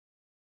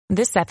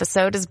This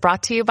episode is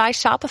brought to you by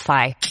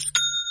Shopify.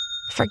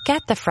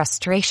 Forget the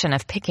frustration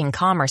of picking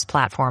commerce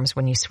platforms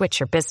when you switch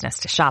your business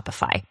to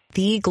Shopify,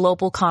 the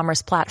global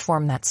commerce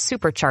platform that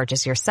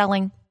supercharges your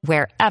selling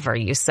wherever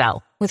you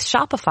sell. With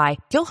Shopify,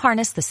 you'll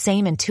harness the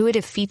same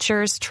intuitive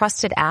features,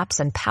 trusted apps,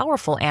 and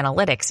powerful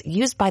analytics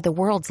used by the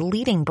world's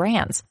leading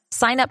brands.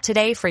 Sign up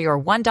today for your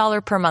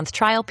 $1 per month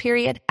trial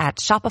period at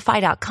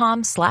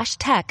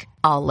shopify.com/tech,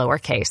 all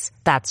lowercase.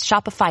 That's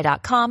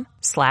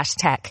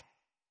shopify.com/tech.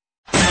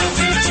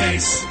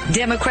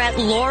 Democrat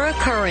Laura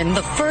Curran,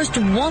 the first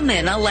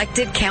woman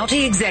elected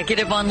county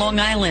executive on Long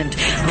Island,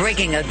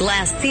 breaking a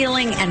glass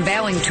ceiling and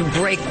vowing to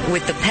break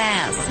with the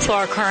past.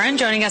 Laura Curran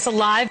joining us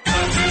live.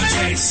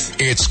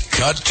 It's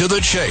Cut to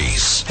the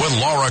Chase with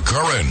Laura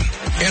Curran.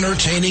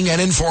 Entertaining and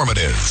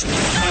informative.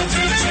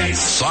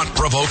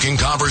 Thought-provoking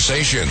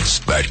conversations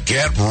that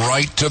get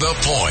right to the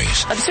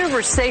point.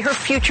 Observers say her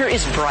future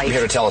is bright.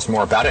 Here to tell us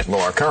more about it,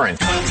 Laura Curran.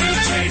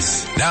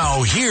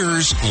 Now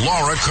here's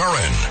Laura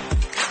Curran.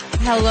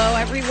 Hello,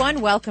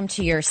 everyone. Welcome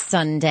to your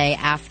Sunday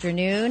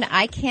afternoon.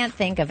 I can't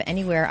think of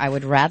anywhere I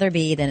would rather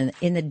be than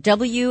in the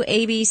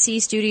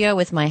WABC studio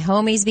with my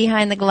homies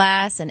behind the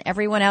glass and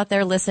everyone out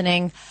there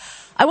listening.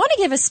 I want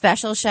to give a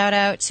special shout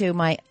out to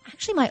my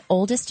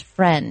oldest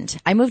friend.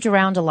 I moved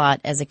around a lot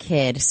as a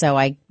kid, so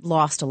I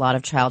lost a lot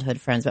of childhood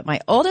friends. But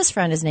my oldest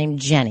friend is named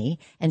Jenny,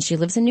 and she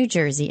lives in New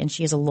Jersey, and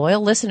she is a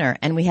loyal listener.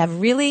 And we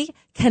have really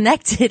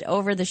connected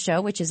over the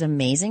show, which is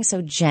amazing.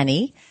 So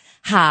Jenny,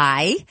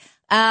 hi.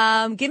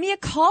 Give me a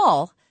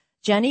call,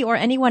 Jenny, or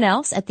anyone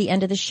else at the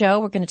end of the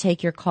show. We're going to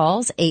take your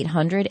calls,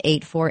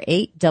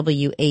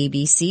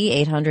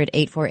 800-848-WABC,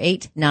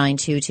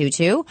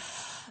 800-848-9222,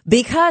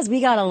 because we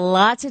got a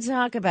lot to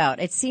talk about.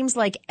 It seems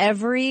like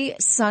every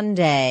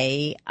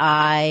Sunday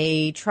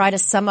I try to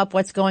sum up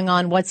what's going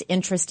on, what's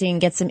interesting,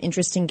 get some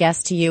interesting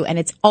guests to you, and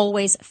it's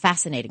always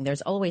fascinating.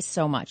 There's always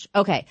so much.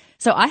 Okay,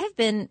 so I have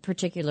been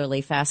particularly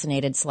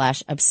fascinated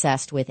 /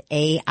 obsessed with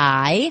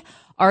AI,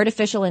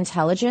 artificial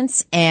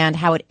intelligence, and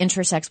how it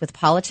intersects with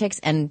politics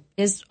and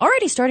is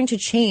already starting to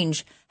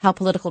change how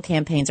political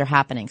campaigns are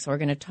happening. So we're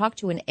going to talk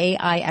to an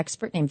AI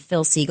expert named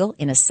Phil Siegel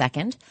in a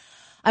second.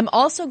 I'm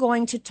also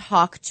going to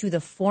talk to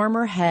the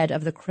former head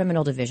of the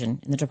criminal division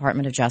in the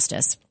Department of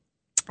Justice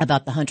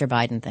about the Hunter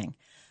Biden thing.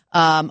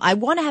 I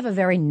want to have a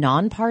very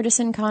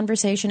nonpartisan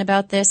conversation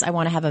about this. I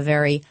want to have a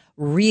very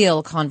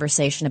real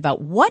conversation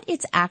about what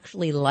it's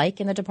actually like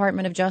in the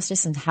Department of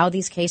Justice and how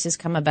these cases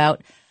come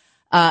about.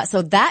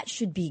 So that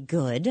should be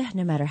good,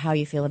 no matter how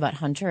you feel about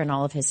Hunter and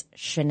all of his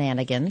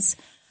shenanigans.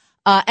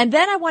 And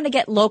then I want to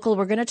get local.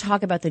 We're going to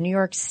talk about the New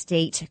York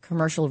State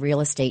commercial real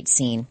estate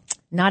scene.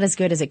 Not as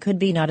good as it could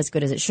be, not as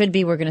good as it should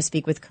be. We're going to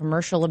speak with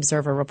Commercial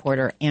Observer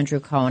reporter Andrew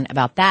Cohen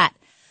about that.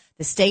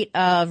 The state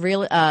of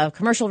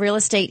commercial real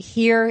estate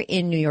here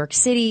in New York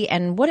City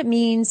and what it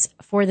means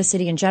for the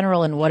city in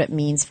general and what it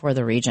means for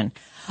the region.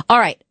 All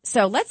right,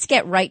 so let's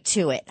get right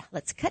to it.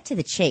 Let's cut to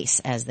the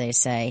chase, as they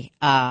say.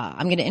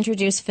 I'm going to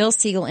introduce Phil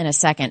Siegel in a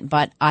second,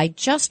 but I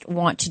just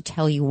want to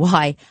tell you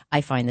why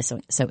I find this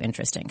so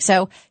interesting.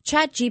 So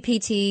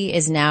ChatGPT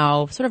is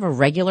now sort of a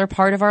regular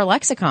part of our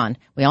lexicon.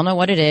 We all know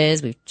what it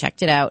is. We've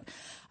checked it out.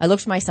 I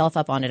looked myself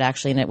up on it,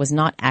 actually, and it was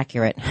not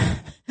accurate.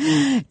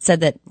 It said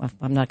that, well,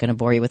 I'm not going to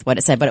bore you with what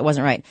it said, but it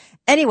wasn't right.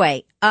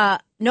 Anyway,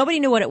 nobody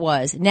knew what it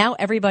was. Now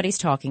everybody's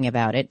talking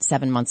about it.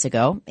 7 months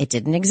ago, it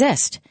didn't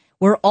exist.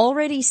 We're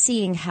already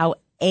seeing how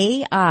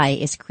AI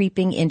is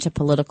creeping into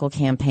political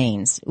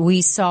campaigns.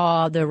 We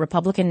saw the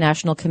Republican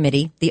National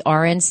Committee, the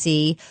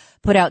RNC,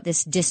 put out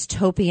this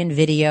dystopian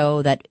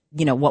video that,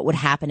 you know, what would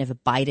happen if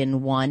Biden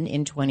won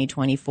in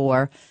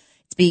 2024.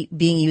 It's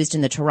being used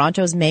in the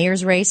Toronto's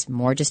mayor's race,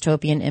 more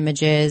dystopian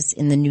images.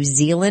 In the New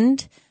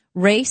Zealand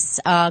race,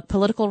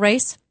 political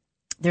race,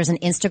 there's an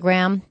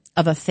Instagram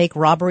of a fake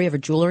robbery of a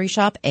jewelry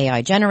shop,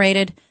 AI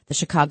generated. The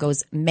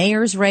Chicago's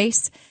mayor's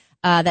race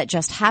that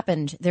just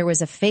happened, there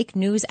was a fake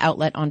news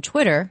outlet on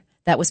Twitter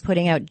that was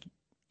putting out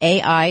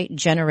AI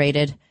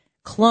generated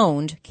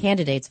cloned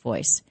candidate's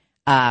voice.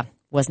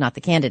 Was not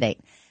the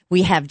candidate.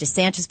 We have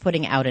DeSantis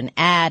putting out an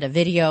ad, a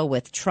video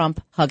with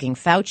Trump hugging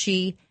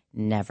Fauci.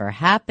 Never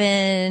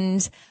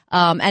happened.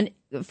 And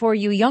for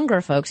you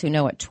younger folks who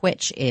know what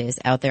Twitch is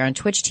out there on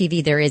Twitch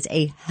TV, there is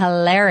a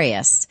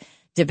hilarious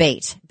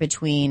debate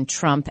between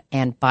Trump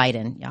and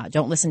Biden. Yeah,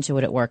 don't listen to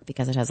it at work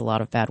because it has a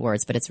lot of bad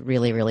words, but it's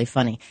really, really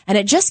funny. And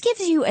it just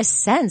gives you a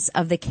sense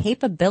of the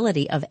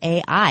capability of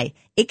AI.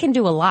 It can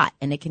do a lot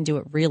and it can do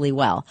it really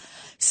well.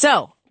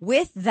 So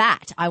with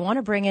that, I want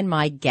to bring in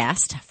my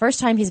guest. First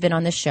time he's been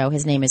on this show.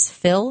 His name is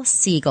Phil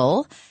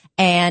Siegel.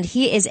 And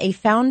he is a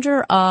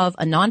founder of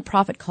a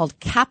nonprofit called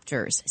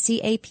CAPTRS,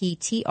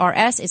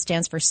 CAPTRS. It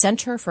stands for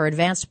Center for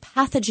Advanced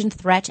Pathogen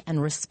Threat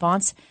and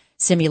Response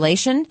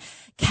Simulation.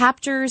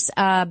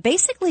 CAPTRS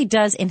basically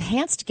does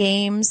enhanced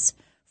games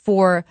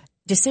for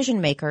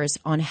decision makers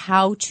on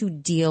how to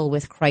deal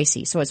with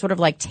crises. So it's sort of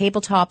like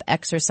tabletop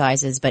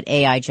exercises, but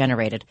AI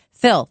generated.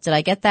 Phil, did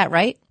I get that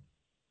right?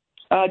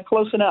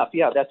 Close enough.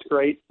 Yeah, that's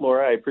great,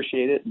 Laura. I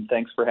appreciate it, and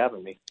thanks for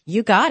having me.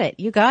 You got it.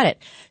 You got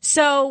it.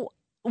 So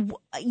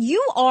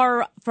you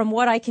are, from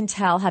what I can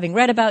tell, having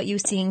read about you,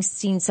 seen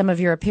some of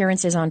your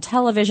appearances on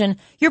television,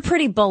 you're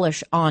pretty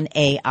bullish on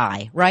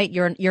AI, right?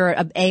 You're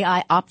an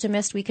AI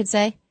optimist, we could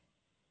say.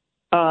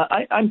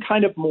 I'm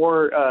kind of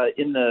more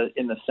in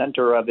the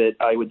center of it.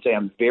 I would say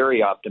I'm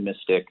very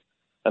optimistic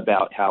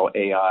about how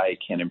AI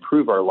can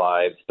improve our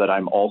lives, but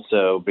I'm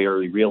also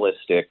very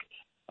realistic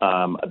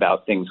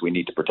about things we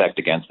need to protect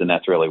against, and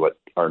that's really what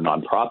our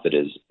nonprofit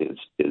is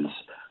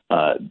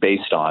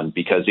based on,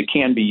 because it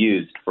can be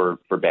used for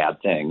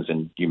bad things.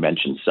 And you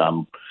mentioned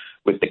some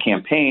with the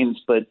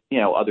campaigns, but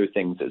other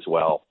things as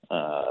well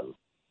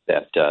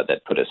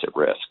that put us at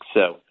risk.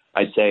 So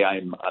I'd say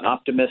I'm an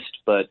optimist,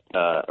 but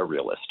a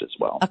realist as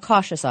well. A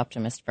cautious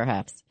optimist,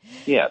 perhaps.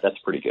 Yeah, that's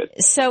pretty good.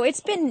 So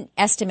it's been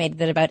estimated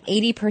that about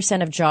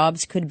 80% of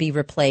jobs could be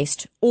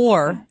replaced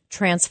or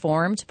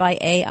transformed by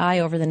AI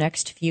over the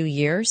next few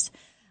years.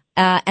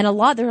 And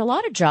there are a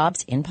lot of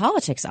jobs in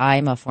politics.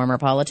 I'm a former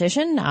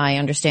politician. I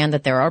understand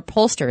that there are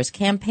pollsters,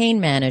 campaign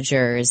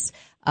managers,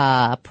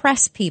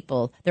 press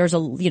people. There's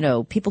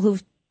people who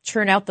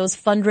churn out those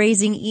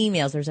fundraising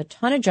emails. There's a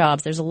ton of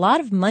jobs. There's a lot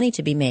of money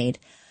to be made.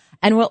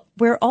 And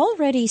we're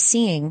already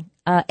seeing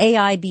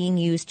AI being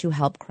used to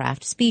help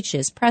craft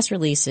speeches, press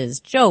releases,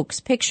 jokes,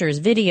 pictures,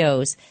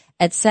 videos,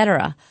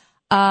 etc.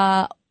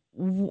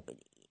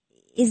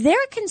 Is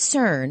there a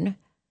concern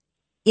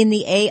in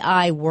the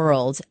AI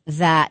world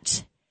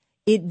that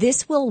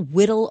this will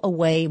whittle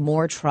away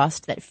more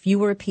trust, that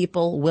fewer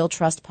people will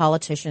trust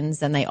politicians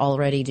than they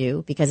already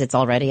do because it's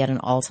already at an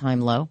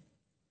all-time low?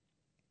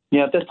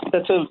 Yeah,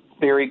 that's a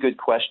very good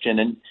question.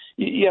 And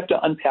you have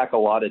to unpack a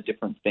lot of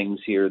different things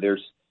here.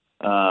 There's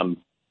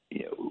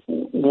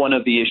one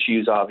of the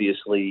issues,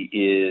 obviously,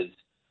 is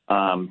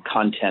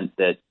content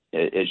that,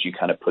 as you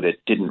kind of put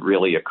it, didn't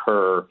really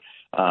occur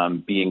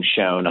being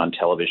shown on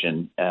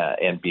television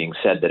and being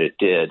said that it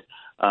did.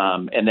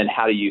 And then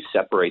how do you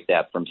separate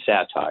that from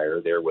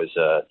satire? There was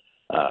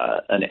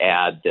an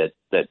ad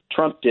that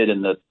Trump did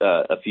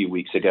a few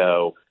weeks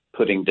ago,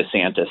 putting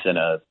DeSantis in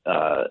a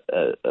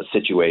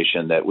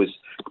situation that was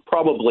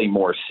probably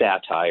more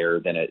satire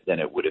than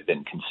it would have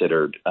been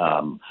considered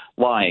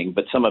lying.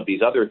 But some of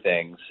these other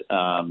things,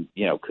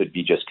 could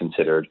be just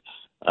considered,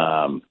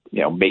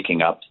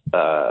 making up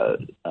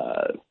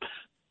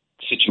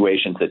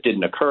situations that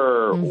didn't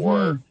occur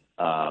or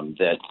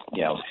that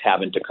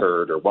haven't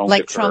occurred or won't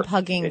like occur. Trump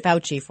hugging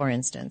Fauci, for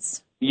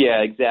instance.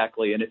 Yeah,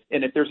 exactly. And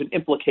if there's an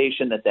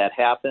implication that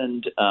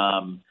happened,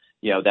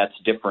 that's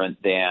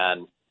different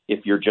than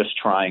if you're just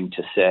trying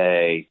to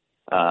say,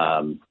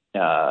 turn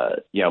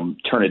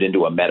it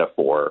into a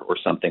metaphor or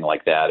something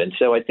like that. And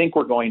so I think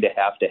we're going to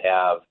have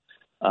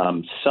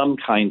some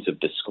kinds of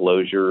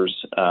disclosures,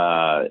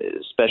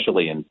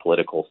 especially in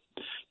political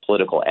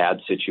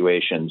ad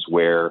situations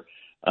where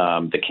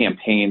the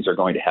campaigns are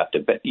going to have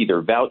to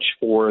either vouch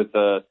for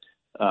the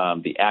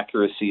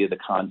accuracy of the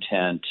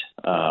content,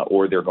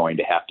 or they're going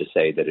to have to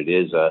say that it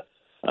is a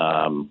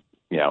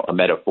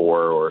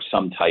metaphor or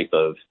some type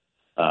of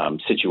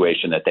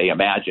situation that they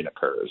imagine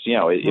occurs.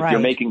 If Right. You're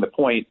making the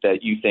point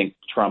that you think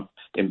Trump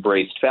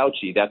embraced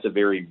Fauci, that's a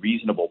very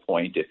reasonable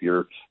point if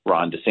you're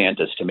Ron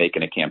DeSantis to make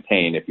in a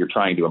campaign. If you're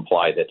trying to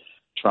imply that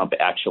Trump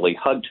actually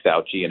hugged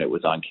Fauci and it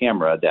was on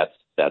camera,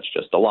 that's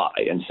just a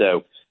lie. And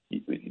so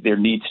there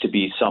needs to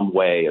be some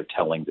way of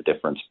telling the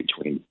difference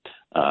between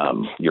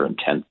your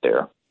intent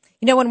there.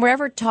 When we're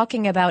ever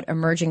talking about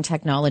emerging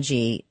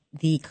technology,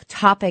 the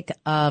topic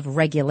of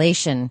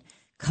regulation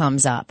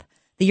comes up.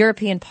 The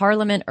European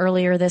Parliament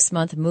earlier this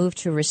month moved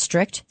to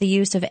restrict the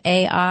use of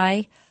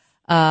AI.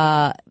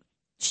 Do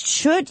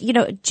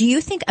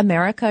you think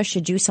America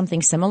should do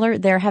something similar?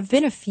 There have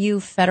been a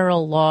few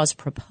federal laws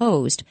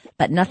proposed,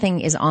 but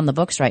nothing is on the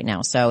books right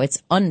now, so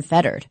it's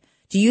unfettered.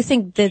 Do you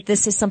think that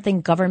this is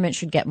something government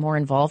should get more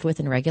involved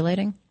with in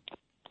regulating?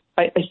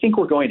 I think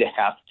we're going to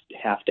have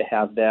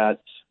that.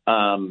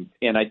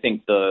 And I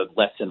think the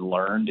lesson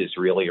learned is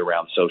really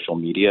around social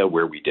media,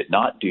 where we did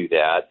not do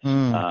that.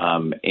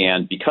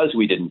 And because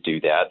we didn't do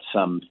that,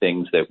 some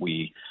things that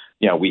we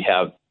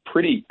have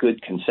pretty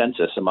good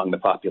consensus among the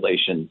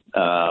population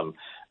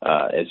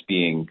as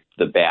being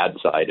the bad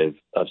side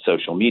of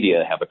social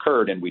media have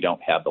occurred, and we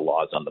don't have the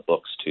laws on the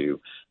books to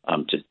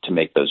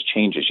make those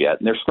changes yet.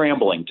 And they're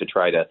scrambling to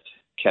try to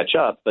catch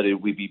up, but it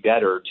would be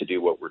better to do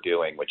what we're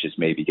doing, which is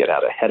maybe get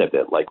out ahead of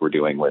it, like we're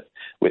doing with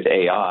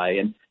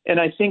AI. And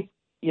I think,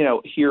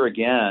 here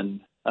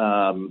again,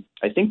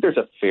 I think there's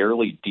a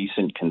fairly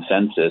decent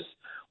consensus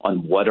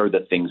on what are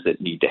the things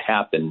that need to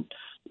happen.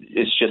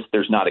 It's just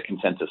there's not a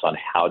consensus on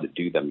how to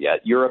do them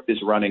yet. Europe is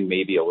running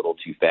maybe a little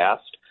too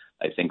fast.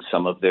 I think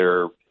some of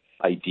their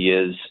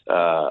ideas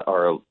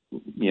are,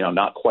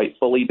 not quite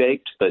fully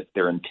baked, but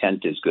their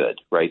intent is good,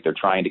 right? They're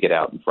trying to get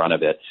out in front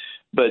of it.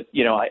 But,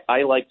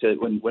 I like to,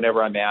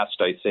 whenever I'm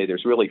asked, I say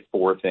there's really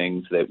four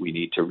things that we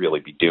need to really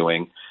be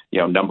doing.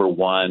 Number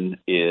one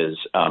is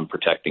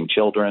protecting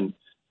children.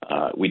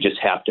 We just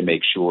have to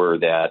make sure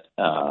that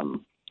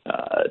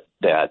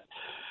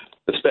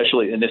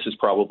especially, and this is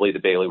probably the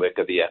bailiwick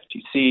of the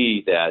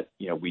FTC, that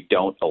we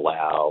don't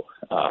allow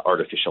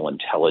artificial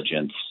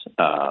intelligence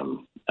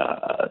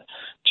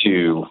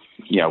to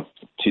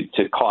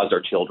cause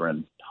our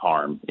children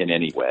harm in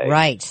any way.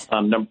 Right.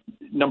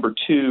 Number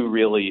two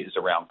really is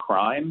around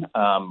crime.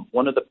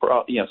 One of the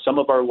some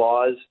of our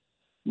laws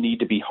need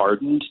to be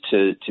hardened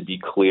to be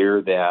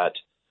clear that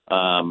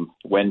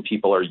when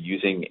people are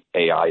using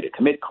AI to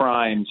commit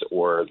crimes,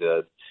 or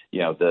the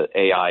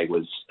AI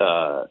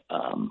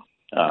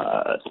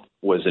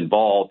was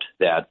involved,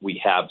 that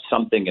we have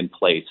something in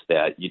place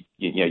that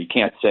you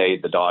can't say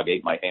the dog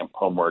ate my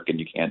homework, and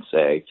you can't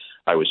say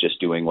I was just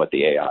doing what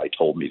the AI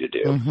told me to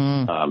do.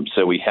 Mm-hmm.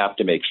 So we have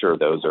to make sure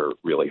those are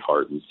really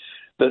hardened.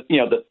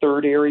 The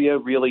third area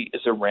really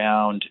is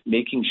around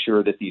making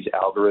sure that these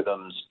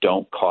algorithms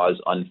don't cause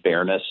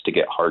unfairness to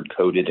get hard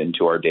coded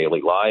into our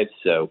daily lives.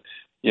 So,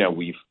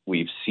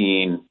 we've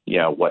seen,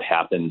 what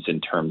happens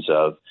in terms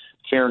of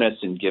fairness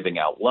in giving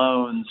out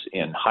loans,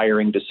 in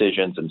hiring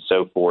decisions, and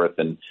so forth.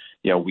 And,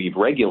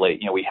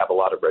 we have a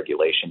lot of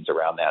regulations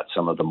around that,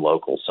 some of them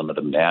local, some of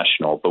them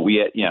national. But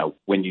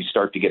when you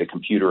start to get a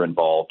computer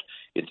involved,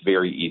 it's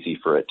very easy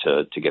for it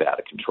to get out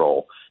of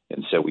control.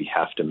 And so we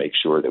have to make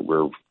sure that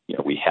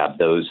we have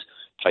those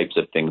types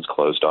of things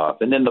closed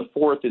off. And then the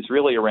fourth is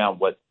really around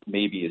what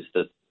maybe is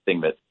the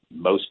thing that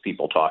most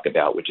people talk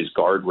about, which is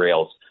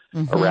guardrails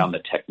around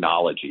the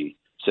technology,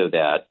 so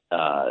that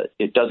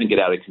it doesn't get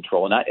out of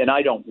control. And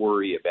I don't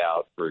worry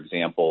about, for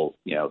example,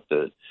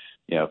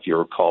 if you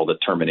recall the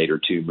Terminator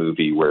 2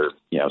 movie where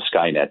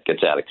Skynet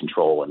gets out of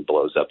control and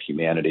blows up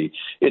humanity.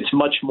 It's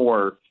much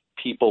more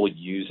people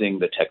using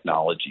the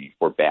technology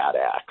for bad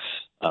acts.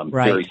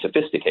 Right. Very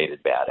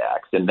sophisticated bad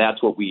acts. And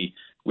that's what we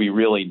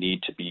really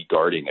need to be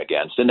guarding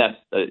against. And that's,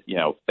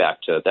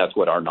 that's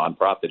what our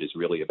nonprofit is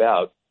really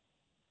about,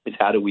 is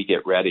how do we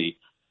get ready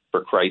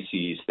for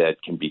crises that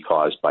can be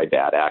caused by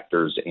bad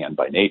actors and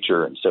by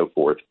nature and so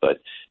forth. But,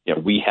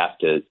 we have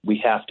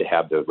to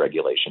have the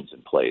regulations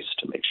in place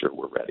to make sure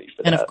we're ready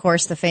for that. And of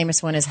course, the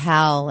famous one is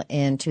HAL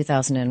in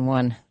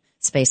 2001,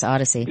 Space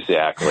Odyssey.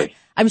 Exactly.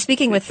 I'm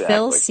speaking with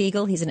Phil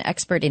Siegel. He's an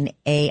expert in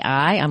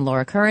AI. I'm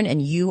Laura Curran,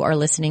 and you are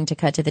listening to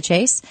Cut to the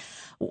Chase.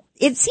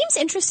 It seems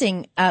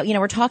interesting.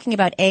 We're talking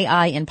about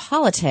AI in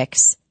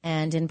politics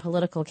and in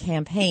political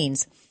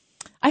campaigns.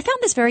 I found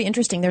this very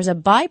interesting. There's a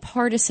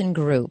bipartisan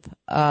group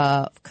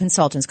of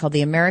consultants called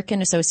the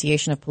American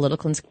Association of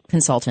Political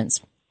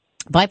Consultants.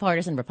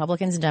 Bipartisan,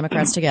 Republicans and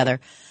Democrats together.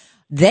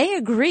 They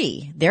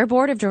agree. Their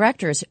board of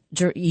directors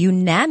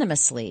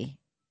unanimously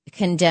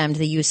condemned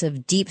the use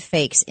of deep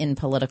fakes in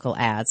political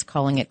ads,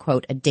 calling it,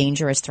 quote, a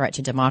dangerous threat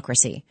to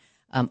democracy,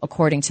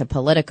 according to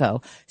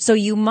Politico. So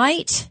you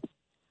might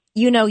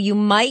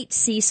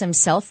see some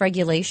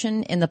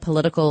self-regulation in the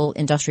political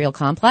industrial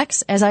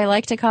complex, as I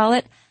like to call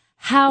it.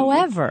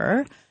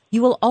 However,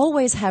 you will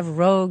always have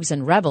rogues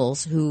and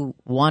rebels who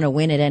want to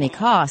win at any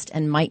cost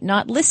and might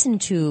not listen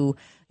to,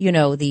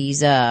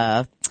 these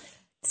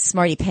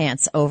smarty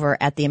pants over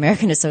at the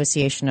American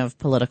Association of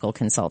Political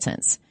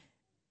Consultants.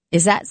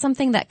 Is that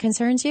something that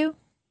concerns you?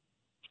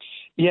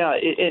 Yeah,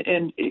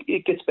 and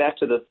it gets back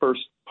to the first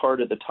part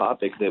of the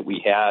topic that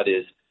we had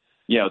is,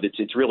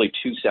 it's really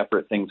two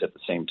separate things at the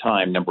same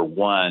time. Number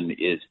one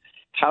is,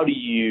 how do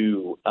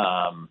you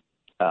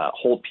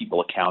hold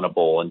people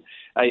accountable? And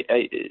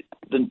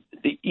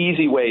the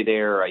easy way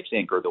there, I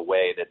think, or the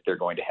way that they're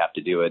going to have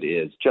to do it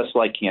is just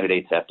like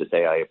candidates have to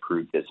say, I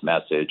approve this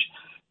message,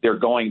 they're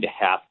going to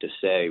have to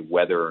say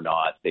whether or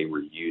not they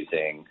were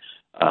using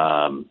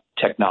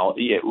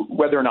technology,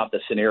 whether or not the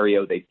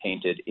scenario they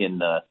painted in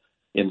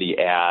the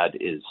ad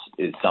is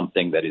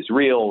something that is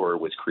real or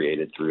was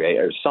created through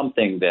AI, or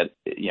something that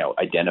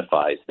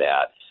identifies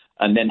that,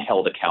 and then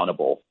held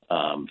accountable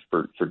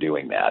for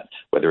doing that,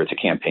 whether it's a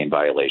campaign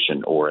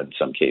violation or in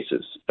some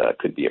cases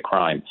could be a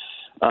crime.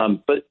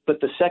 But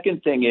the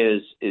second thing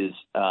is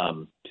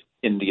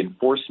in the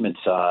enforcement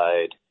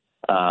side,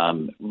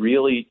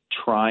 really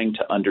trying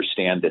to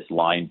understand this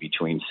line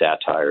between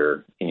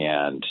satire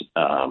and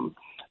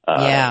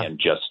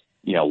just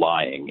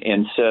lying.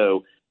 And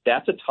so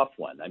that's a tough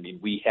one. I mean,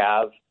 we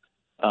have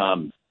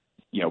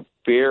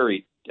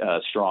very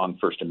strong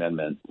First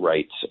Amendment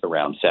rights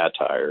around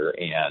satire,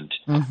 and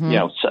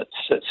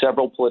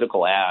several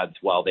political ads,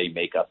 while they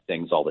make up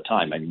things all the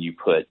time. I mean, you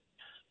put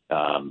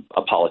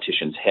a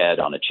politician's head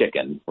on a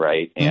chicken,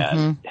 right,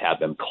 and have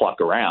them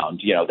cluck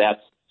around.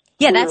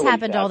 That's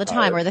happened all the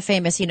time. Or the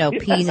famous,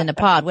 peas in a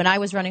pod. When I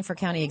was running for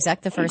county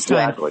exec the first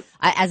time,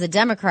 as a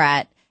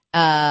Democrat,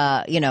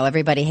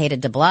 everybody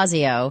hated de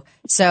Blasio.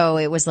 So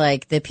it was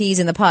like the peas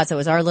in the pod. So it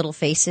was our little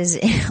faces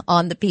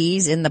on the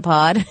peas in the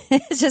pod.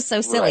 It's just so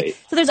silly. Right.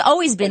 So there's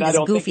always been this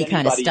goofy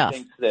kind of stuff.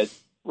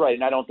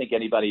 And I don't think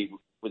anybody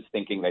was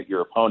thinking that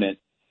your opponent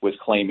was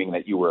claiming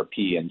that you were a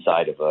pea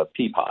inside of a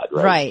pea pod,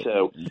 right? Right.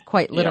 So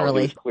quite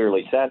literally. It was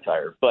clearly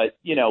satire. But,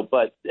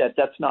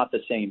 that's not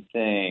the same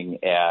thing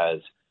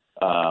as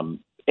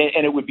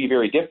and it would be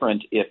very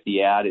different if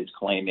the ad is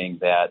claiming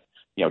that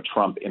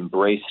Trump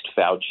embraced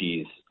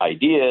Fauci's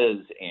ideas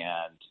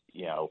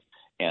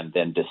and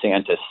then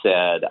DeSantis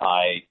said,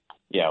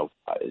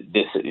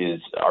 this is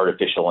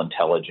artificial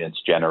intelligence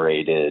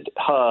generated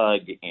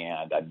hug,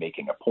 and I'm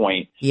making a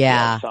point.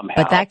 Yeah, somehow,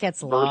 but that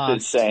gets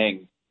lost.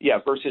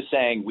 Versus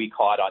saying we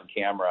caught on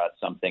camera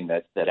something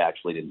that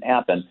actually didn't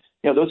happen.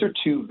 Those are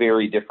two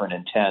very different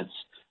intents.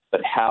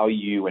 But how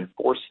you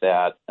enforce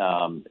that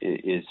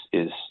it's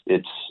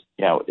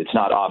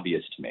not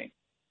obvious to me.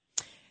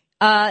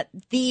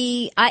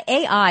 The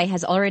AI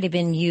has already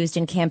been used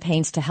in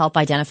campaigns to help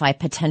identify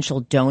potential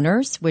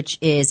donors, which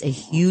is a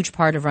huge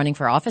part of running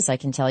for office. I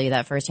can tell you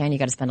that firsthand. You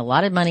got to spend a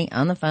lot of money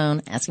on the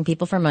phone asking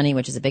people for money,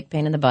 which is a big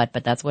pain in the butt,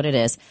 but that's what it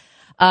is.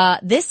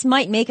 This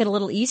might make it a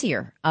little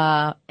easier.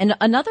 And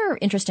another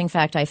interesting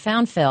fact I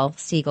found, Phil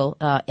Siegel,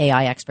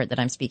 AI expert that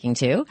I'm speaking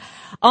to,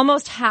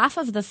 almost half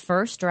of the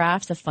first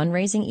drafts of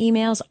fundraising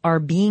emails are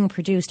being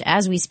produced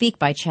as we speak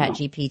by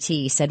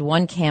ChatGPT, said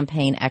one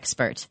campaign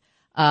expert.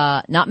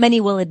 Not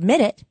many will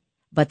admit it,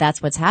 but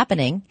that's what's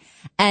happening.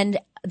 And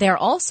they're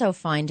also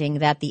finding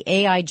that the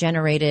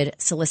AI-generated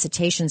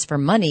solicitations for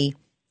money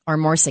are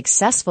more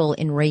successful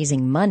in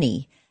raising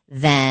money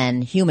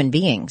than human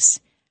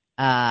beings.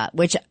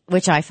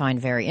 Which I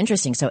find very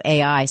interesting. So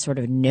AI sort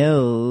of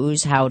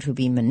knows how to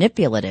be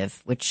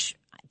manipulative, which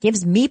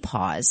gives me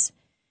pause.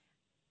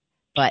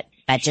 But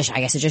I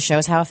guess it just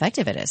shows how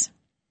effective it is.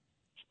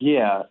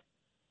 Yeah.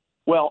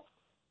 Well,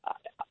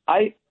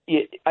 I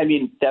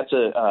mean, that's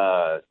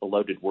a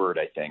loaded word,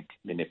 I think,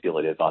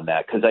 manipulative on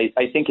that, because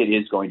I think it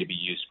is going to be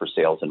used for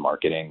sales and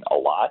marketing a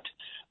lot.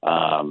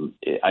 I'm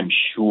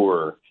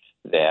sure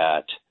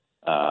that,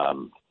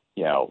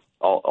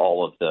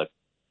 all of the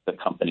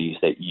companies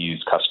that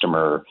use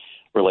customer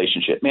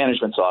relationship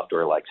management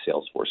software like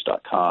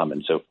Salesforce.com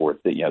and so forth,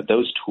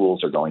 those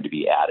tools are going to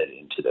be added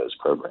into those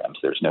programs.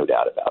 There's no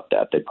doubt about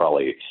that. They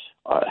probably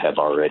have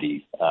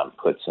already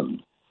put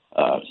some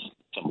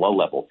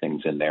low-level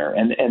things in there,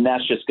 and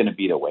that's just going to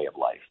be the way of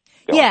life.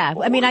 Yeah,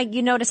 forward. I mean,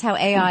 you notice how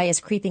AI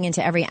is creeping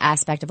into every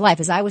aspect of life.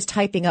 As I was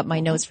typing up my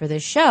notes for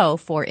this show,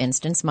 for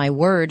instance, my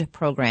Word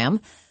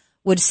program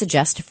would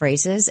suggest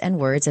phrases and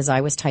words as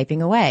I was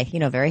typing away,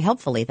 very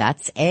helpfully.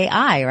 That's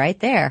AI right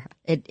there.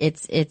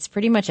 It's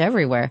pretty much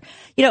everywhere.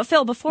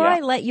 Phil, before I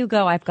let you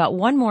go, I've got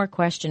one more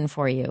question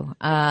for you.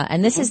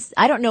 And this is,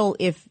 I don't know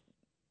if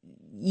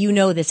you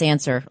know this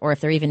answer or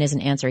if there even is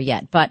an answer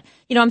yet, but,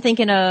 I'm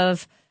thinking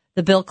of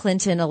the Bill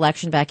Clinton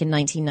election back in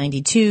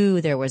 1992.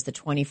 There was the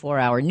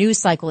 24-hour news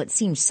cycle. It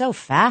seemed so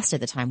fast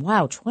at the time.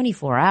 Wow,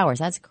 24 hours.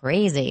 That's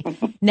crazy.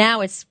 Now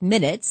it's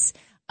minutes.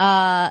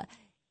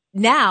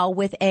 Now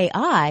with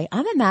AI,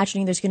 I'm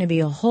imagining there's going to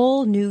be a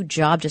whole new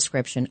job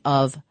description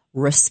of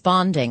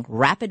responding,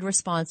 rapid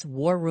response,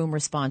 war room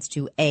response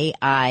to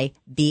AI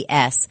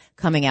BS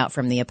coming out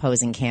from the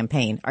opposing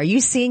campaign. Are you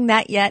seeing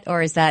that yet,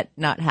 or has that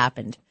not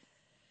happened?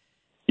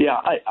 Yeah,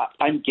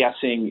 I'm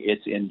guessing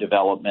it's in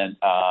development.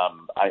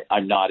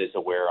 I'm not as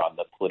aware on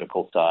the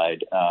political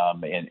side,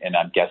 and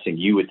I'm guessing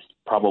you would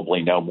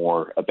probably know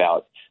more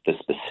about the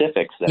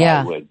specifics than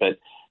I would. But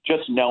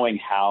just knowing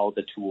how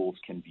the tools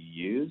can be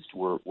used,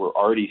 we're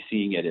already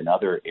seeing it in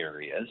other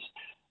areas.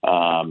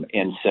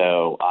 And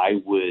so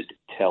I would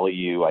tell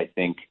you, I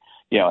think,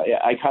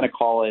 I kind of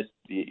call it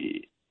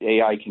the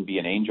AI can be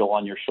an angel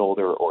on your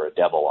shoulder or a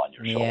devil on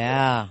your shoulder.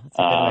 Yeah, that's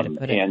a good way to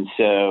put it. And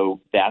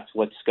so that's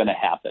what's going to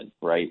happen,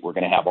 right? We're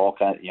going to have all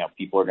kinds,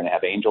 people are going to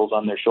have angels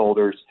on their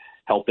shoulders,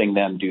 helping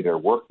them do their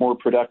work more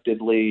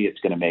productively.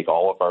 It's going to make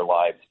all of our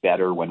lives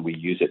better when we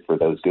use it for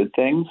those good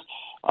things.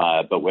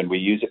 But when we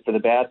use it for the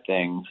bad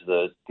things,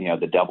 the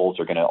devils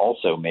are going to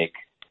also make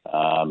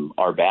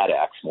our bad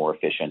acts more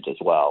efficient as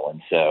well.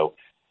 And so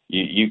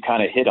you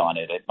kind of hit on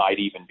it. It might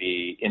even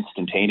be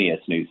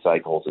instantaneous news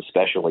cycles,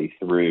 especially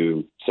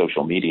through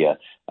social media,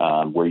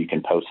 where you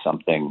can post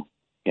something,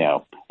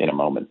 in a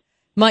moment.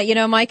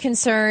 My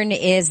concern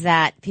is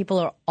that people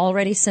are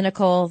already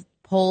cynical.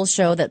 Polls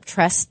show that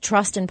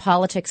trust in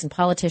politics and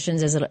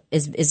politicians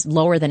is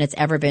lower than it's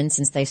ever been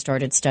since they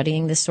started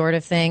studying this sort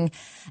of thing.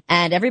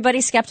 And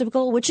everybody's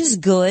skeptical, which is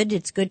good.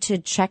 It's good to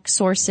check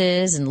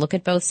sources and look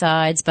at both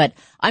sides. But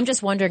I'm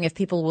just wondering if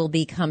people will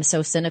become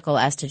so cynical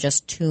as to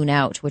just tune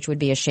out, which would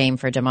be a shame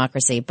for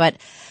democracy. But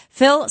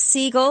Phil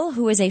Siegel,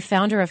 who is a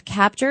founder of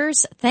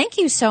Captors, thank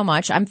you so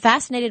much. I'm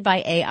fascinated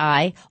by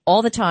AI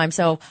all the time.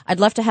 So I'd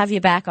love to have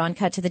you back on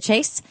Cut to the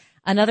Chase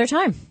another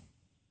time.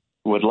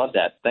 Would love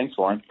that. Thanks,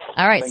 Lauren.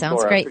 All right. Thanks, Sounds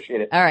Laura. great. Appreciate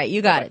it. All right.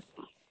 You got Bye. it.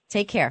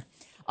 Take care.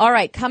 All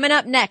right. Coming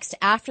up next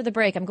after the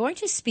break, I'm going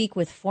to speak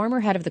with former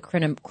head of the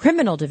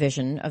criminal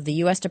division of the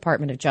U.S.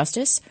 Department of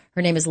Justice.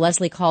 Her name is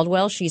Leslie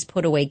Caldwell. She's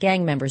put away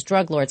gang members,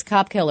 drug lords,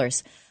 cop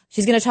killers.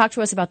 She's going to talk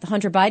to us about the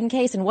Hunter Biden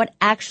case and what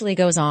actually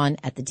goes on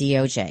at the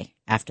DOJ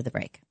after the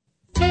break.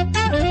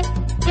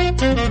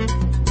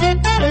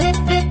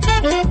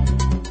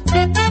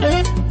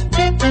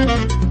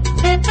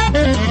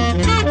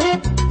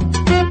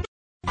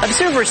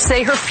 Observers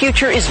say her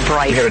future is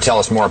bright. Here to tell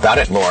us more about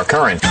it, Laura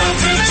Curran.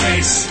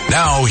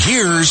 Now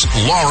here's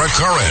Laura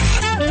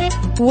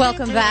Curran.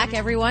 Welcome back,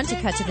 everyone, to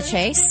Cut to the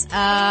Chase.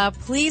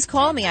 Please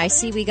call me. I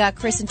see we got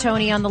Chris and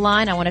Tony on the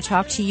line. I want to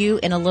talk to you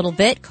in a little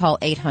bit. Call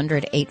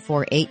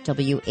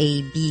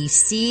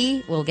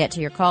 800-848-WABC. We'll get to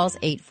your calls,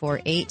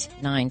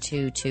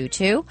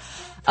 848-9222.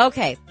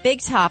 Okay,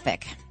 big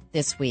topic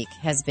this week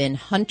has been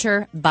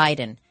Hunter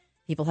Biden.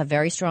 People have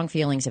very strong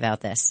feelings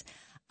about this.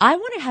 I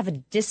want to have a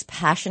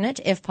dispassionate,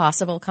 if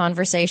possible,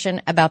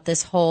 conversation about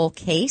this whole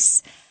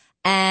case.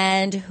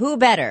 And who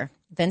better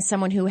than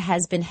someone who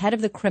has been head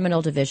of the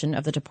criminal division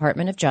of the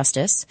Department of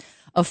Justice,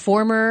 a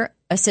former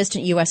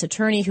assistant U.S.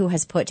 attorney who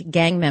has put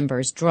gang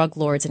members, drug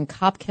lords, and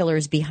cop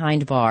killers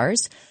behind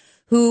bars,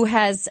 who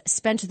has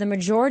spent the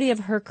majority of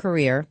her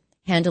career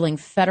handling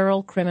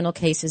federal criminal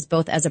cases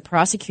both as a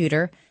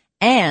prosecutor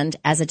and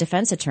as a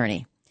defense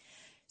attorney.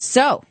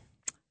 So,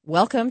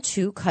 welcome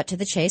to Cut to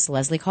the Chase,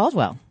 Leslie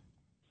Caldwell.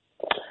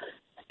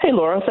 Hey,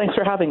 Laura. Thanks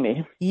for having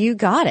me. You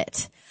got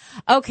it.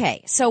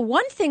 Okay, so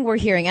one thing we're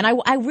hearing, and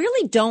I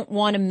really don't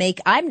want to make,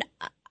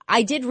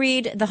 I did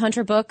read the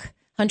Hunter book,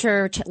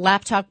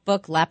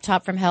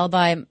 Laptop from Hell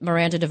by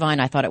Miranda Devine.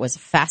 I thought it was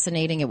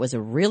fascinating. It was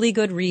a really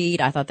good read.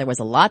 I thought there was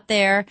a lot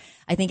there.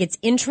 I think it's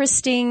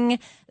interesting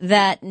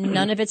that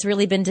none of it's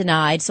really been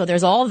denied, so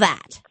there's all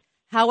that.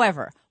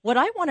 However, what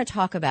I want to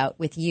talk about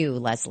with you,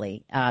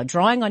 Leslie,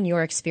 drawing on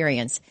your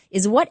experience,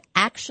 is what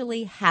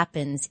actually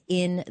happens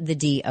in the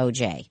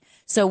DOJ.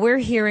 So we're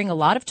hearing a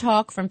lot of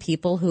talk from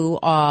people who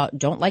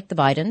don't like the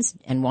Bidens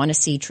and want to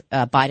see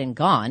Biden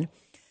gone,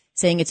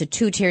 saying it's a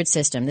two-tiered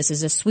system. This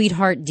is a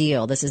sweetheart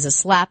deal. This is a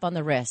slap on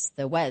the wrist,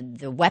 the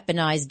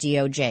weaponized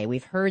DOJ.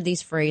 We've heard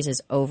these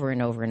phrases over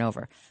and over and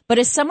over. But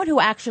as someone who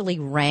actually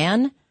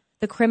ran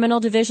the criminal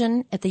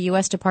division at the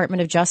U.S.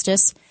 Department of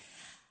Justice,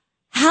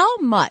 how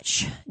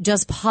much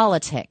does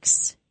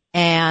politics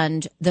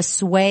and the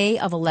sway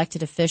of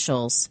elected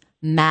officials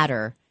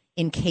matter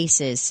in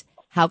cases,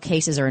 how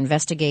cases are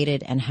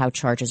investigated and how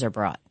charges are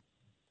brought?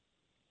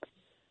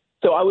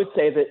 So I would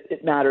say that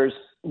it matters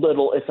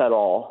little, if at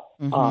all.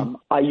 Mm-hmm.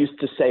 I used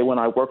to say when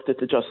I worked at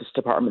the Justice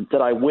Department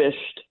that I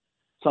wished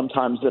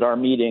sometimes that our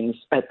meetings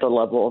at the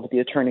level of the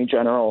Attorney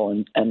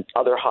General and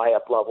other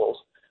high-up levels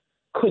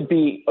could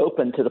be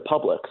open to the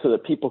public so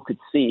that people could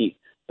see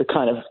the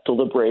kind of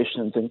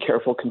deliberations and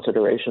careful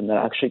consideration that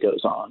actually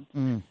goes on.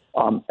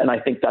 And I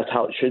think that's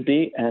how it should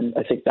be. And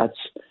I think that's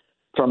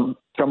from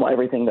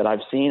everything that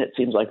I've seen, it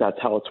seems like that's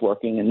how it's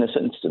working in this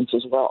instance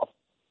as well.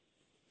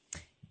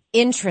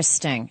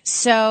 Interesting.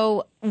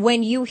 So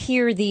when you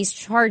hear these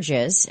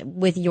charges,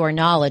 with your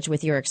knowledge,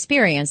 with your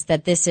experience,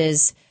 that this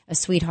is a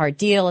sweetheart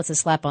deal, it's a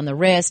slap on the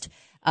wrist,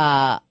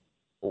 does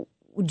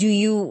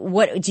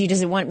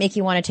it make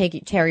you want to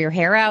tear your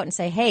hair out and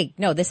say, hey,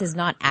 no, this is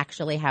not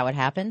actually how it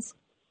happens?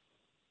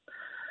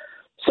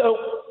 So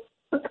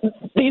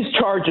these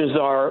charges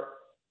are,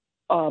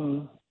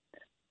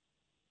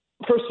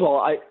 first of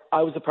all,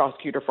 I was a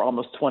prosecutor for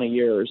almost 20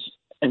 years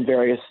in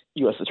various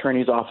U.S.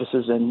 attorneys'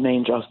 offices and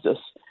Main Justice.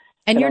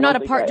 And you're not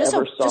just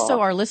so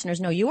our listeners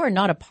know, you are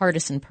not a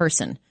partisan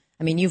person.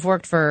 I mean, you've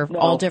worked for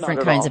all different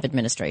kinds of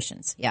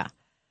administrations. Yeah.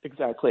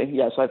 Exactly.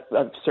 Yes, I've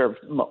served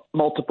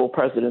multiple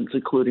presidents,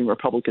 including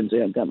Republicans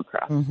and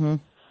Democrats. Mm-hmm.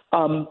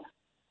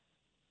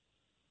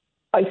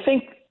 I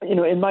think,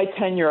 in my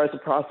tenure as a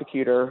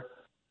prosecutor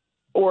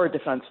or a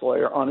defense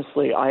lawyer,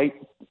 honestly, I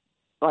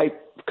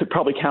could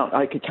count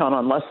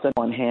on less than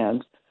one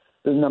hand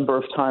the number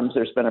of times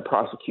there's been a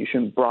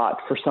prosecution brought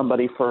for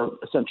somebody for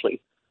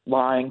essentially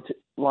lying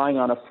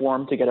on a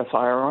form to get a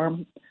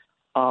firearm,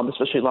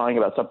 especially lying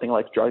about something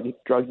like drug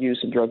use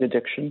and drug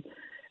addiction.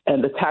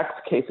 And the tax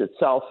case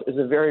itself is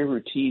a very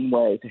routine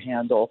way to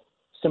handle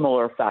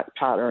similar fact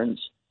patterns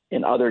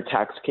in other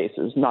tax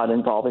cases, not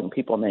involving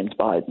people named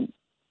Biden.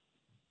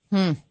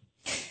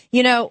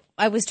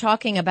 I was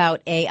talking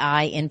about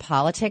AI in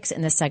politics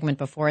in the segment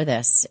before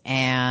this,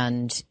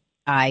 and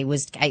I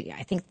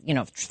think,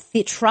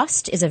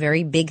 trust is a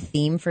very big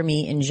theme for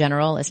me in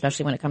general,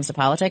 especially when it comes to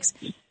politics.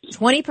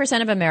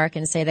 20% of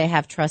Americans say they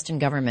have trust in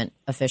government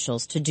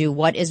officials to do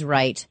what is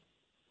right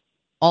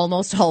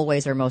almost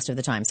always or most of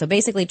the time. So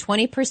basically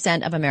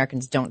 20% of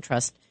Americans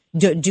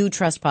do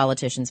trust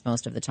politicians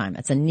most of the time.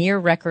 It's a near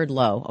record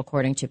low,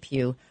 according to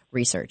Pew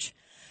Research.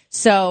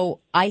 So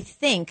I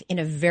think in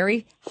a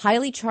very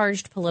highly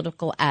charged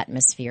political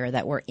atmosphere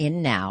that we're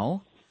in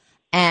now,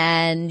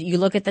 and you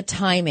look at the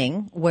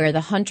timing where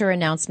the Hunter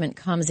announcement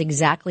comes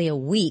exactly a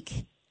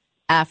week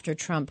after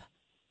Trump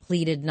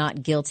pleaded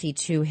not guilty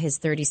to his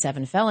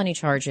 37 felony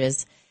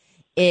charges,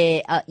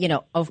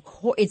 of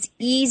course, it's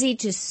easy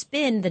to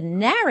spin the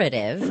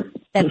narrative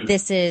that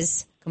this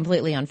is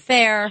completely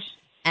unfair.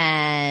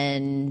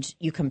 And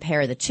you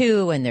compare the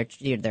two, and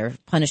they're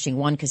punishing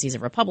one because he's a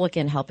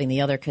Republican, helping the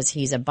other because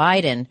he's a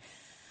Biden.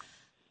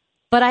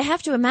 But I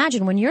have to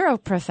imagine when you're a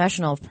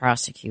professional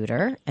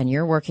prosecutor and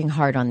you're working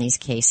hard on these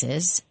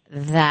cases,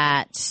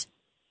 that's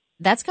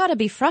got to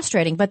be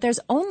frustrating. But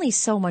there's only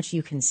so much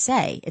you can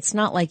say. It's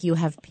not like you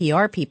have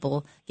PR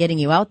people getting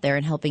you out there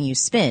and helping you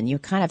spin. You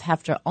kind of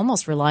have to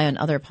almost rely on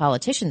other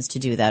politicians to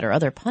do that or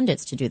other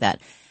pundits to do that.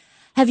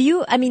 Have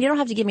you, I mean, you don't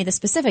have to give me the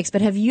specifics,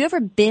 but have you ever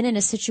been in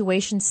a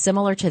situation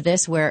similar to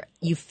this where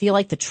you feel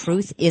like the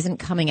truth isn't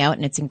coming out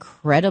and it's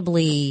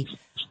incredibly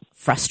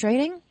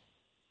frustrating?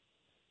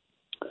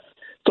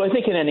 So I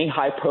think in any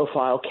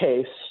high-profile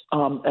case,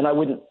 and I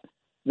wouldn't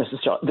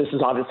necessarily, this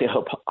is obviously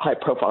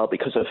high-profile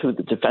because of who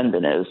the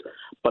defendant is,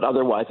 but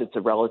otherwise it's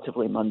a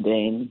relatively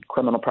mundane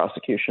criminal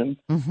prosecution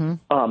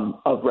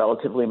of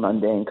relatively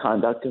mundane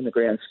conduct in the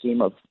grand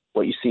scheme of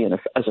what you see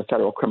as a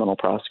federal criminal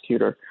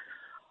prosecutor.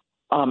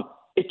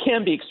 It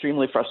can be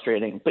extremely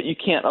frustrating, but you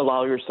can't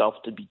allow yourself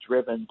to be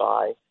driven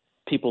by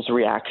people's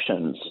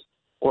reactions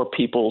or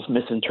people's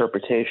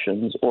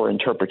misinterpretations or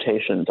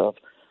interpretations of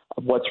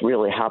what's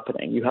really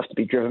happening. You have to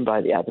be driven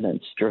by the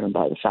evidence, driven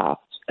by the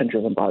facts, and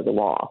driven by the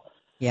law.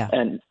 Yeah.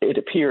 And it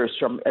appears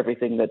from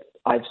everything that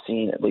I've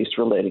seen, at least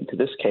relating to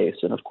this case,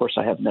 and of course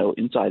I have no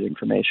inside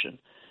information,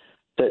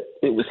 that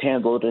it was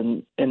handled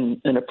in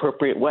an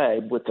appropriate way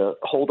with the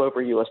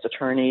holdover U.S.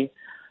 attorney,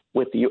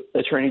 with the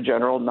attorney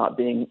general not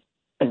being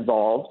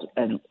involved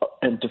and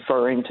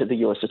deferring to the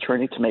U.S.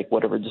 attorney to make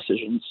whatever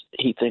decisions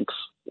he thinks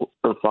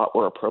or thought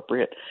were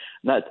appropriate.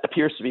 And that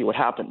appears to be what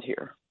happened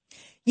here.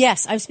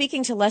 Yes, I'm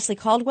speaking to Leslie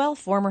Caldwell,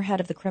 former head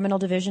of the criminal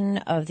division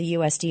of the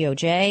U.S.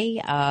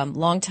 DOJ,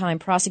 longtime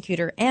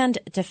prosecutor and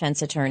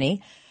defense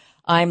attorney.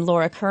 I'm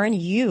Laura Curran.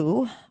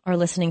 You are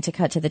listening to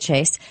Cut to the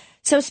Chase.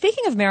 So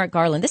speaking of Merrick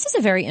Garland, this is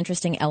a very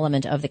interesting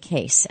element of the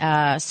case.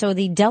 So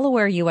the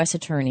Delaware U.S.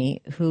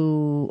 attorney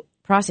who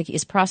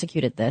is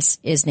prosecuted this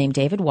is named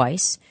David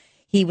Weiss.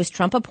 He was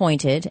Trump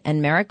appointed,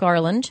 and Merrick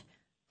Garland,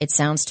 it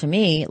sounds to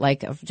me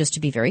like, just to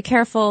be very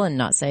careful and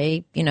not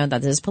say, that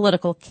this is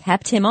political,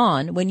 kept him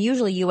on when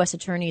usually U.S.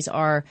 attorneys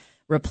are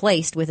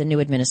replaced with a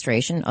new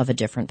administration of a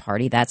different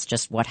party. That's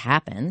just what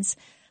happens.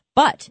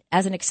 But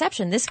as an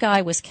exception, this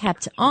guy was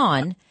kept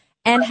on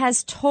and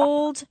has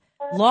told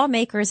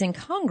lawmakers in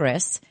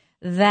Congress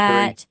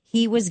that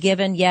he was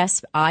given,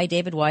 yes,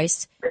 David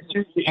Weiss,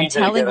 and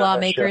telling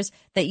lawmakers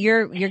that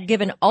you're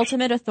given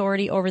ultimate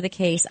authority over the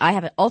case. I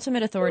have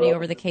ultimate authority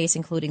over the case,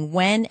 including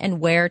when and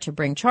where to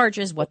bring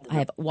charges. I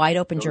have wide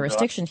open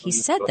jurisdiction. He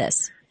said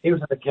this. He was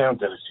an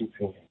accountant at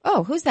CPA.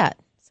 Oh, who's that?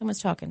 Someone's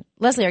talking.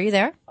 Leslie, are you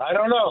there? I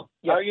don't know.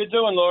 How are you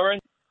doing, Lauren?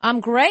 I'm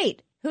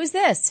great. Who's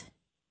this?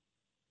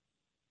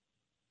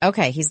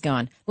 Okay, he's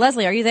gone.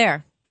 Leslie, are you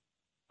there?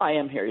 I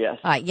am here, yes.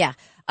 Yeah.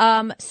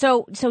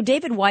 So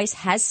David Weiss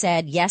has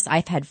said, yes,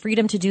 I've had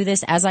freedom to do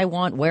this as I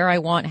want, where I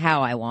want,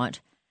 how I want.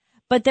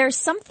 But there's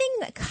something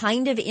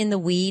kind of in the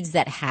weeds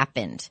that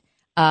happened.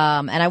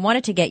 And I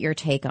wanted to get your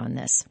take on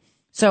this.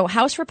 So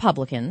House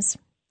Republicans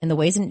in the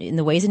Ways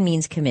and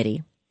Means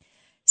Committee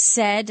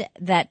said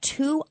that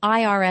 2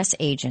 IRS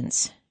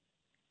agents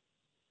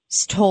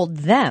told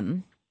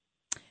them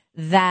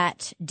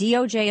that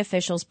DOJ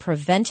officials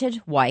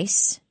prevented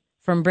Weiss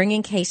from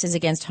bringing cases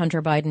against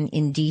Hunter Biden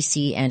in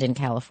D.C. and in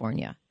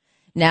California.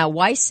 Now,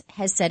 Weiss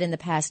has said in the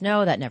past,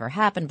 no, that never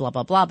happened, blah,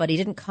 blah, blah, but he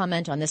didn't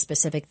comment on this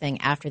specific thing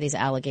after these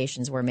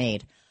allegations were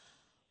made.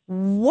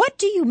 What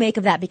do you make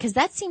of that? Because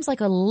that seems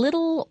like a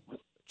little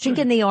chink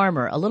in the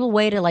armor, a little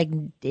way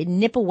to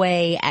nip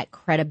away at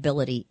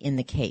credibility in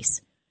the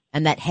case.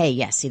 And that, hey,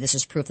 yes, see, this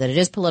is proof that it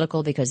is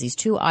political because these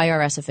 2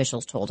 IRS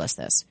officials told us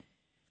this.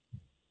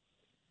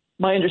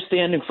 My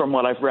understanding from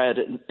what I've read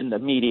in the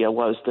media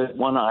was that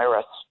one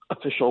IRS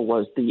official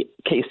was the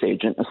case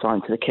agent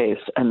assigned to the case,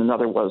 and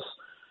another was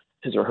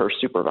his or her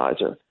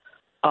supervisor.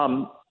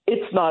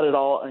 It's not at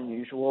all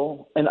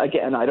unusual. And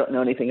again, I don't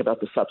know anything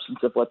about the substance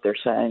of what they're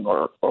saying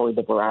or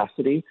the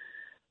veracity,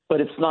 but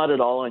it's not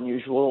at all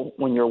unusual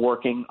when you're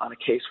working on a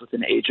case with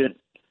an agent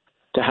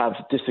to have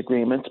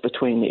disagreements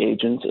between the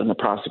agents and the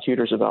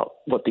prosecutors about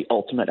what the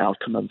ultimate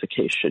outcome of the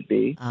case should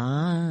be.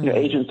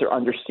 Agents are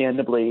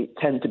understandably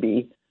tend to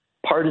be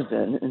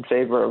partisan in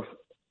favor of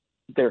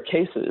their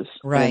cases.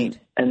 Right.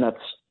 And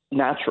that's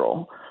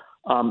natural.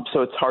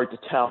 So it's hard to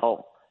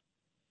tell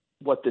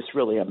what this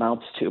really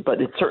amounts to,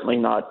 but it's certainly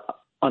not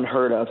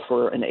unheard of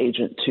for an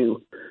agent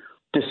to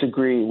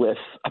disagree with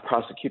a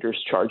prosecutor's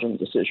charging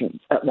decision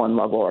at one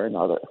level or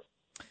another.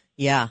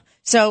 Yeah.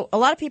 So a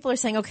lot of people are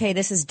saying, okay,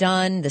 this is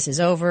done. This is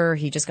over.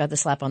 He just got the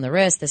slap on the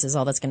wrist. This is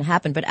all that's going to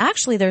happen. But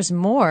actually, there's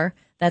more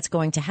that's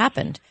going to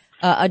happen.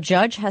 A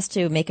judge has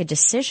to make a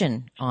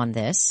decision on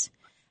this.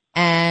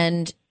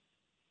 And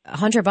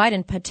Hunter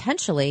Biden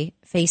potentially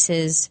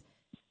faces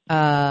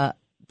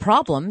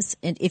problems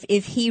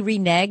if he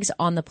reneges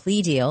on the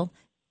plea deal,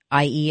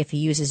 i.e. if he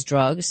uses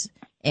drugs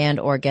and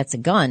or gets a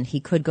gun.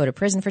 He could go to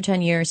prison for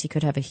 10 years. He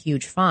could have a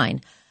huge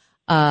fine.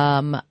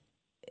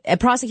 And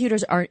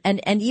prosecutors are,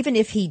 and even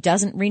if he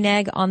doesn't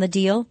renege on the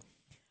deal,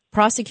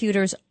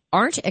 prosecutors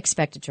aren't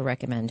expected to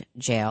recommend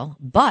jail,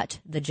 but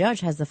the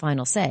judge has the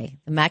final say.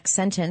 The max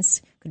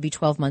sentence could be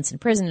 12 months in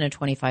prison and a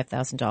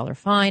 $25,000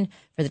 fine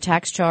for the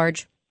tax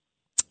charge.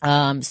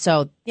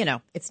 So,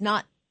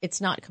 it's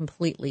not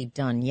completely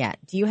done yet.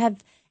 Do you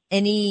have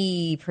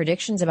any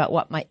predictions about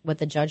what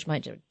the judge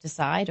might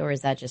decide, or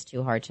is that just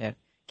too hard to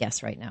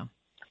guess right now?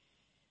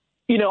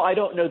 I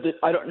don't know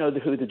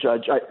who the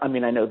judge. I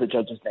mean, I know the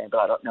judge's name, but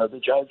I don't know the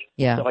judge.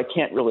 Yeah. So I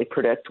can't really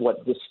predict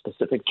what this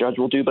specific judge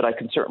will do. But I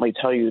can certainly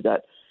tell you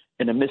that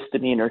in a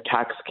misdemeanor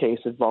tax case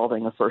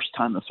involving a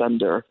first-time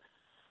offender,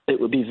 it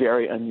would be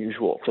very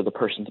unusual for the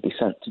person to be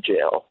sent to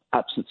jail,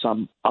 absent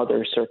some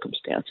other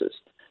circumstances.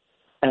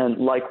 And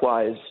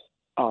likewise,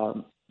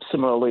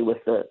 similarly with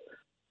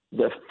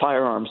the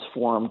firearms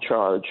form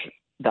charge,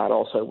 that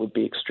also would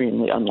be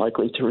extremely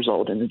unlikely to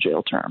result in a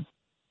jail term.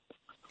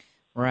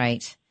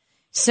 Right.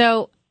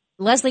 So,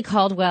 Leslie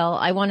Caldwell,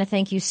 I want to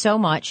thank you so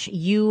much.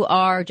 You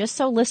are, just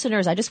so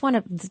listeners, I just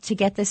want to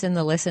get this in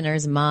the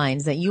listeners'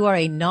 minds, that you are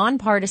a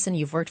nonpartisan.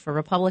 You've worked for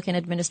Republican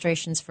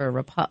administrations, for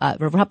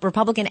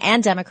Republican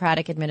and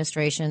Democratic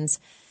administrations.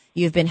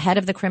 You've been head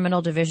of the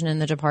criminal division in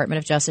the Department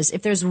of Justice.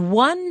 If there's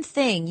one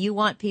thing you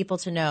want people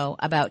to know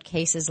about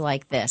cases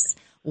like this,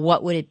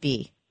 what would it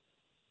be?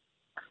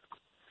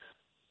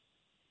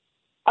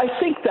 I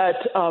think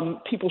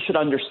that people should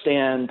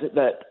understand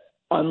that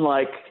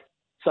unlike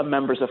some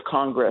members of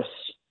Congress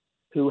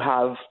who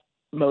have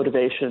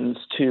motivations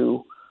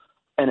to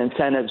and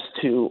incentives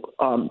to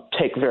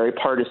take very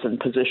partisan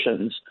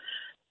positions,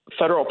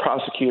 federal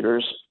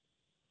prosecutors,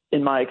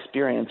 in my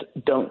experience,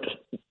 don't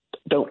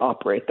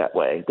operate that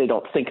way. They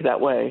don't think that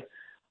way.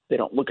 They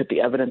don't look at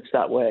the evidence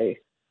that way.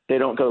 They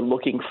don't go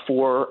looking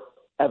for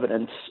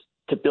evidence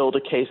to build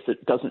a case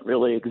that doesn't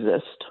really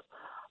exist.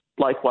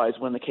 Likewise,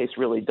 when the case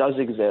really does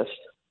exist,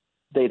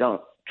 they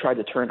don't try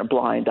to turn a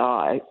blind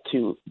eye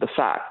to the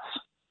facts.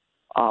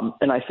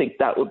 And I think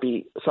that would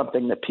be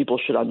something that people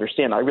should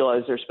understand. I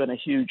realize there's been a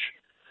huge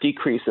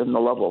decrease in the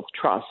level of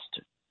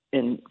trust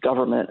in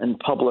government and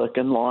public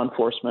and law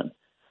enforcement.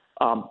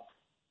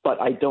 But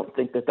I don't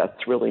think that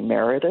that's really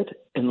merited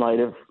in light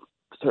of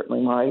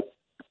certainly my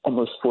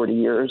almost 40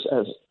 years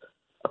as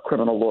a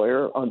criminal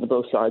lawyer on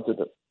both sides of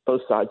the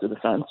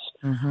fence.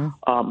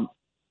 Mm-hmm.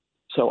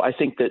 So I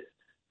think that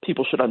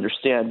people should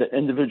understand that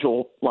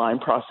individual line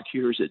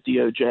prosecutors at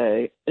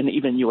DOJ and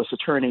even U.S.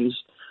 attorneys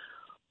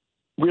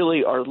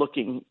really are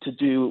looking to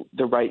do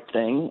the right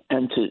thing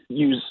and to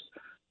use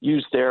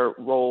their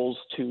roles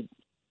to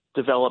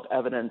develop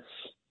evidence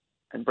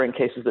and bring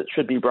cases that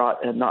should be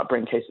brought and not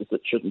bring cases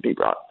that shouldn't be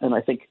brought. And I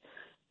think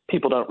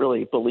people don't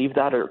really believe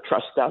that or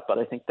trust that, but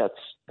I think that's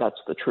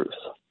the truth.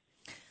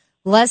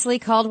 Leslie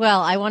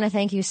Caldwell, I want to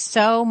thank you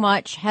so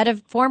much.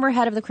 Former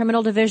head of the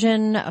criminal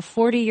division, a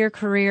 40-year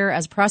career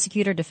as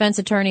prosecutor, defense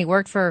attorney,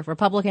 worked for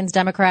Republicans,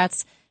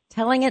 Democrats,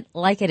 telling it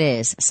like it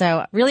is.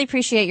 So really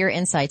appreciate your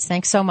insights.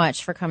 Thanks so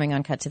much for coming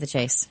on Cut to the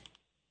Chase.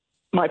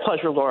 My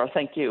pleasure, Laura.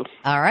 Thank you.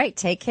 All right.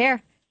 Take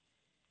care.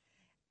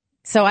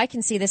 So I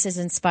can see this is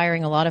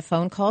inspiring a lot of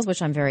phone calls,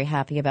 which I'm very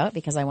happy about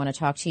because I want to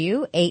talk to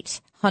you.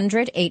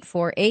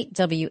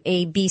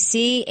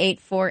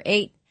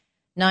 800-848-WABC,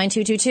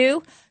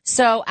 848-9222.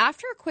 So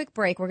after a quick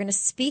break, we're going to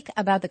speak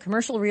about the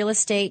commercial real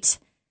estate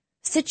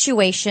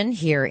situation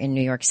here in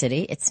New York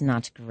City. It's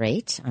not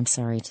great, I'm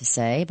sorry to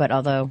say, but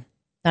although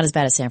not as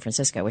bad as San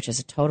Francisco, which is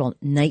a total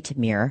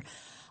nightmare.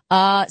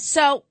 And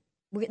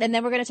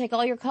then we're going to take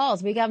all your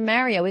calls. We got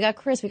Mario, we got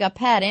Chris, we got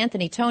Pat,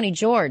 Anthony, Tony,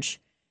 George.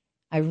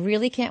 I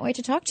really can't wait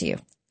to talk to you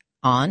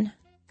on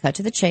Cut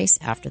to the Chase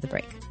after the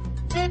break.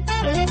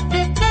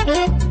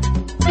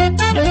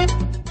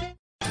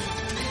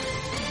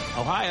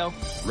 Ohio,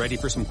 ready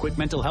for some quick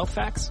mental health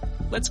facts?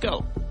 Let's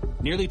go.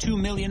 Nearly 2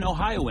 million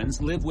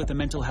Ohioans live with a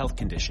mental health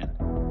condition.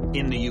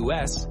 In the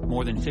U.S.,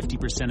 more than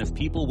 50% of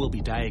people will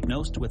be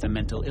diagnosed with a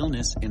mental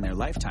illness in their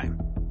lifetime.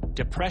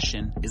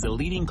 Depression is a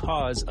leading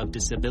cause of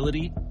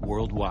disability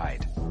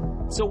worldwide.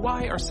 So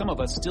why are some of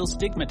us still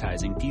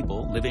stigmatizing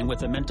people living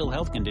with a mental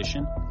health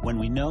condition when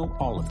we know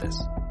all of this?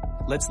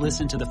 Let's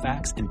listen to the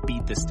facts and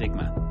beat the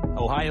stigma.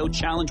 Ohio,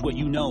 challenge what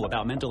you know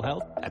about mental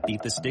health at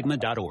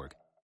beatthestigma.org.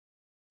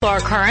 Laura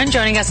Curran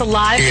joining us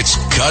live. It's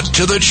Cut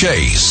to the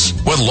Chase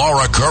with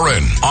Laura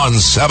Curran on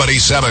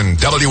 77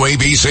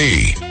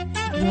 WABC.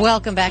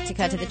 Welcome back to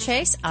Cut to the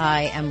Chase.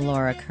 I am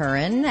Laura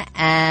Curran,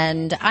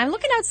 and I'm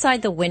looking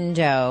outside the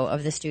window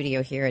of the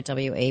studio here at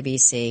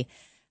WABC.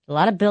 A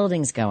lot of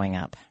buildings going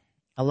up.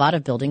 A lot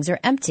of buildings are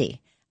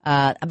empty.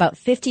 About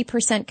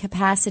 50%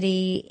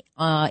 capacity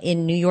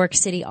in New York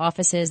City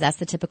offices. That's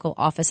the typical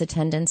office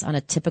attendance on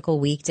a typical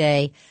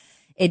weekday.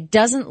 It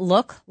doesn't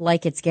look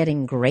like it's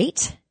getting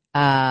great.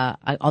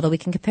 Although we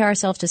can compare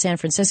ourselves to San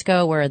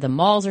Francisco, where the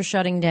malls are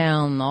shutting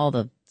down, all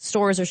the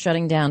stores are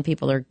shutting down,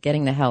 people are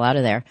getting the hell out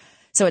of there.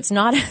 So it's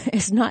not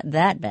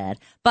that bad.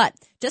 But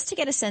just to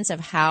get a sense of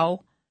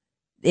how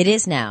it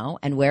is now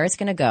and where it's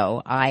going to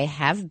go, I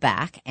have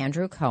back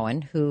Andrew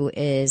Cohen, who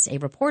is a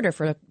reporter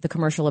for the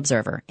Commercial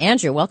Observer.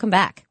 Andrew, welcome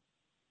back.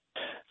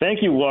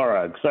 Thank you,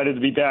 Laura. Excited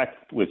to be back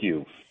with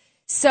you.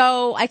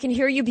 So I can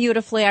hear you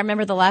beautifully. I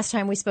remember the last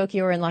time we spoke,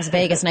 you were in Las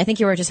Vegas, and I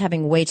think you were just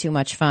having way too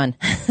much fun.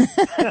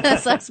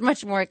 So that's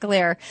much more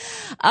clear.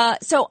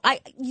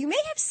 You may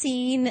have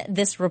seen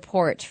this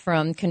report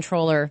from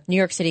New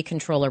York City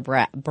Controller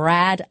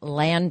Brad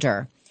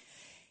Lander.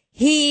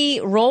 He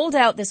rolled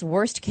out this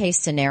worst case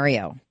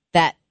scenario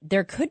that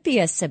there could be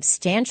a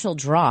substantial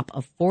drop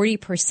of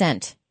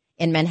 40%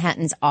 in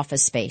Manhattan's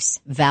office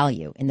space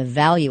value, in the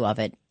value of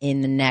it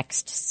in the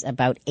next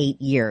about 8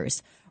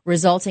 years,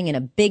 resulting in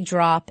a big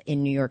drop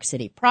in New York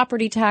City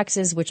property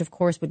taxes, which of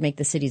course would make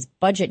the city's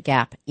budget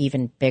gap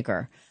even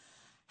bigger.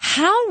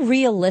 How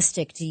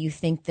realistic do you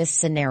think this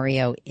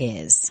scenario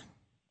is?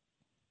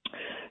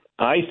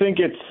 I think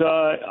it's,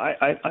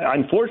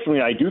 unfortunately,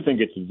 I do think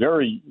it's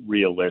very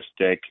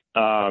realistic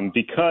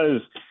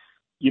because,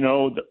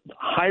 the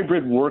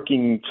hybrid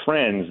working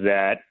trends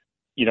that,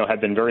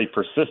 have been very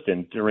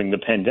persistent during the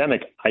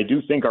pandemic, I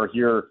do think are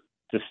here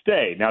to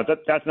stay. Now,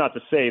 that's not to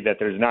say that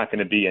there's not going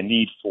to be a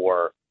need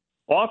for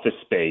office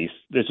space.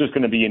 There's just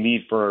going to be a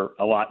need for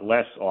a lot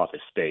less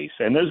office space.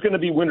 And there's going to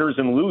be winners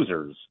and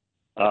losers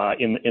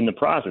in the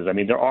process. I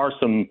mean, there are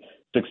some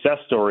success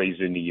stories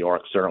in New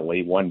York,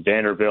 certainly. One,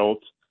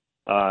 Vanderbilt,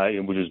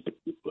 which was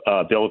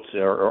built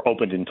or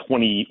opened in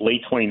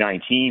late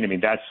 2019. I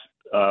mean,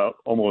 that's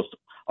almost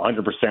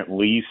 100%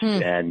 leased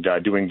and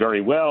doing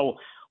very well.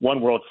 One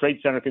World Trade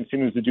Center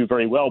continues to do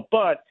very well,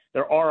 but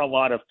there are a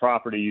lot of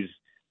properties,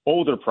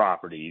 older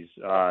properties,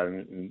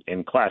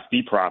 and Class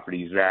B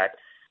properties that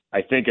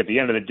I think at the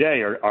end of the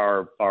day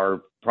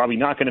are probably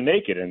not going to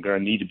make it and going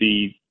to need to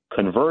be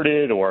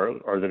converted or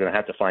they're going to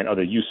have to find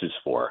other uses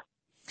for.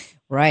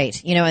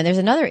 Right. And there's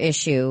another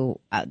issue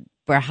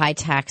where high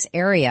tax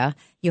area,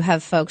 you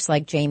have folks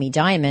like Jamie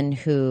Dimon,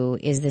 who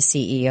is the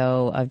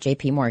CEO of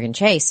JP Morgan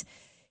Chase.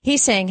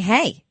 He's saying,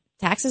 hey,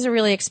 taxes are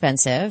really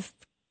expensive.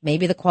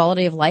 Maybe the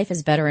quality of life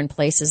is better in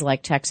places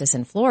like Texas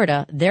and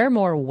Florida. They're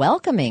more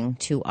welcoming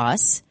to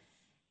us,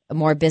 a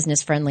more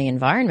business-friendly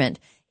environment.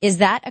 Is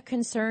that a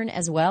concern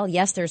as well?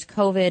 Yes, there's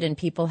COVID and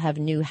people have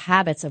new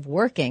habits of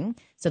working,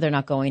 so they're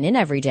not going in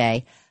every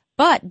day.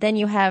 But then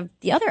you have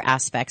the other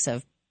aspects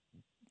of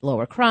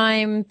lower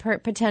crime,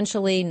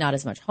 potentially, not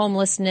as much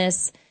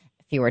homelessness,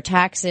 fewer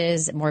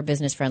taxes, more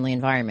business-friendly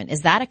environment.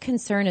 Is that a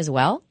concern as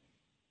well?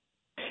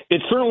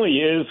 It certainly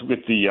is with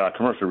the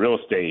commercial real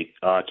estate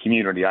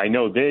community. I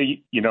know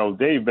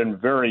they've been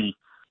very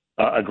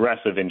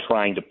aggressive in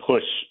trying to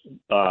push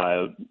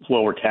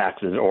lower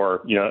taxes or,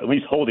 at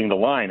least holding the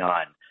line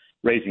on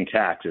raising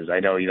taxes.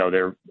 I know,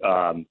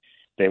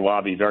 they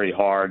lobby very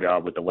hard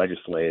with the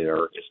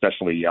legislator,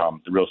 especially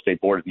the Real Estate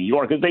Board of New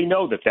York, because they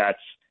know that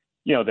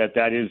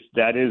that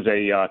is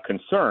a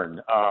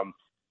concern.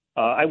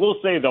 I will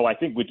say, though, I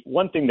think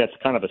one thing that's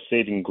kind of a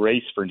saving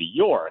grace for New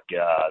York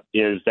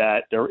is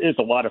that there is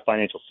a lot of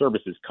financial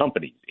services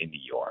companies in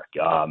New York.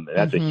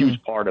 That's a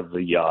huge part of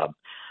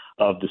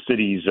the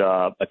city's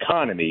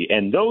economy,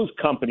 and those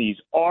companies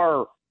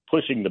are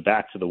pushing the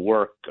back to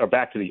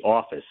the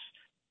office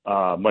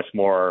much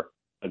more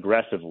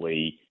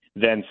aggressively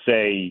than,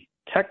 say,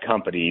 tech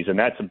companies, and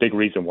that's a big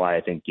reason why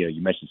I think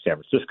you mentioned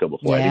San Francisco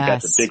before. Yes. I think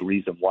that's a big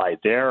reason why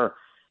their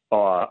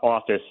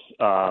office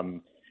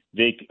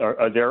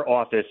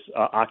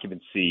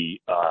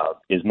occupancy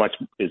is much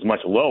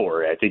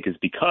lower. I think is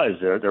because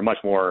they're much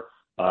more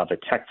of a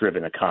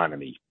tech-driven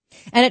economy.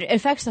 And it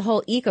affects the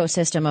whole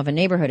ecosystem of a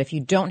neighborhood. If you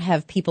don't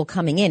have people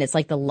coming in, it's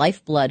like the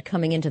lifeblood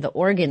coming into the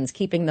organs,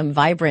 keeping them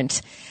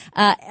vibrant.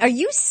 Are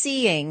you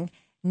seeing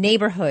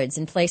neighborhoods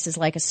in places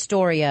like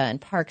Astoria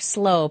and Park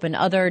Slope and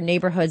other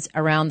neighborhoods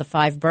around the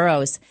 5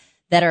 boroughs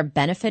that are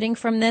benefiting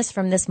from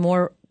this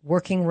more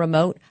working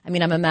remote? I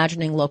mean, I'm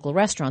imagining local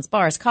restaurants,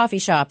 bars, coffee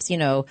shops,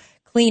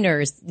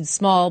 cleaners,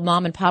 small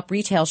mom and pop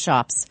retail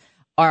shops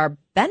are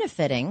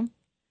benefiting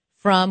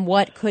from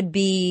what could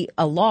be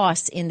a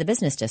loss in the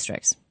business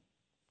districts.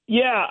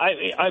 Yeah,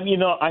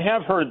 I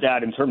have heard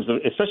that in terms of,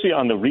 especially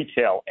on the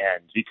retail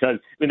end, because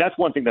that's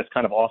one thing that's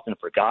kind of often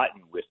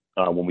forgotten with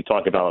when we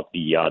talk about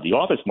the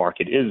office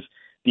market is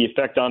the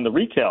effect on the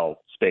retail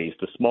space,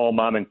 the small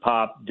mom and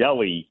pop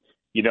deli,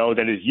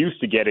 that is used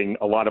to getting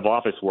a lot of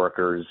office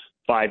workers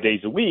 5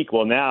 days a week.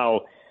 Well,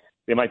 now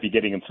they might be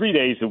getting them 3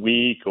 days a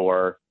week,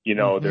 or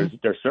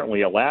there's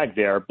certainly a lag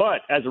there.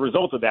 But as a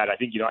result of that, I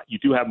think you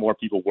do have more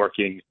people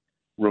working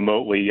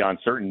remotely on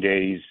certain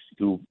days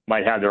who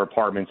might have their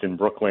apartments in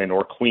Brooklyn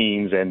or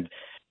Queens, and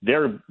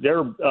they're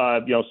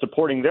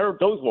supporting those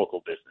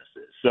local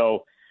businesses.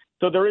 So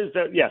there is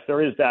that. Yes,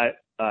 there is that.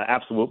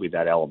 Absolutely,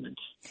 that element.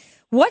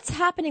 What's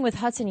happening with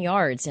Hudson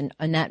Yards and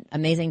that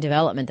amazing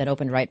development that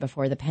opened right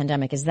before the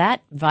pandemic? Is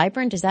that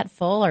vibrant? Is that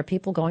full? Are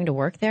people going to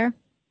work there?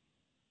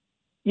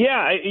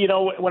 Yeah,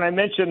 when I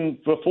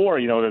mentioned before,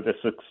 that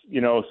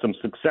some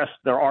success.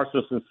 There are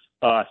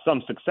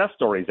some success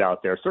stories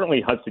out there.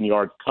 Certainly, Hudson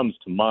Yards comes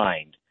to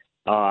mind.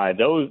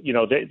 Those,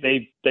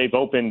 they've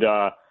opened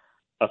a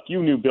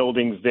few new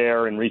buildings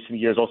there in recent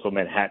years. Also,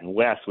 Manhattan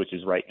West, which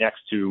is right next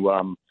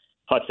to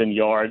Hudson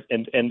Yards,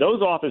 and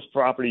those office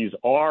properties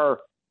are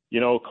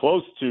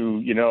close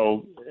to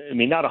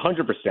not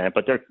 100%,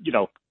 but they're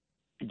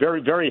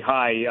very, very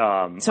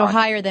high. So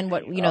higher than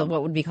what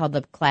what would be called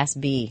the Class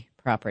B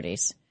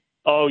properties.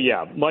 Oh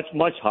yeah,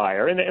 much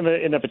higher,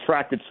 and have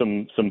attracted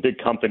some big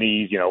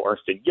companies.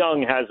 Ernst &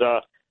 Young has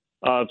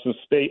some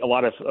space, a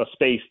lot of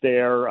space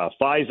there.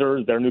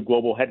 Pfizer, their new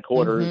global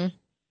headquarters,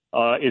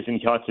 is in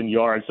Hudson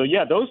Yards. So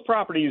yeah, those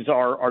properties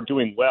are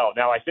doing well.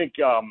 Now I think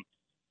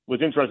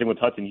was interesting with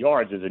Hudson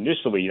Yards is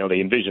initially,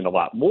 they envisioned a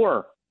lot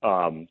more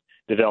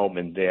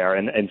development there,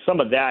 and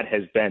some of that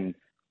has been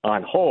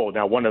on hold.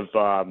 Now, one of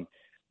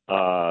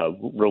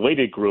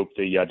Related Group,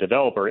 the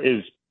developer,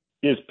 is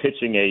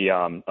pitching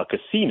a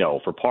casino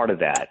for part of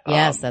that.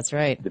 Yes, that's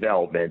right.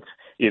 Development.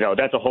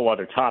 That's a whole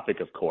other topic,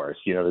 of course.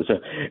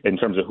 In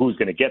terms of who's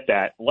going to get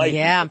that license.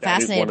 Yeah, I'm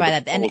fascinated by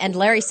that. And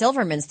Larry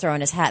Silverman's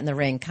throwing his hat in the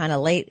ring kind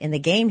of late in the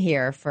game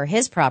here for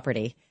his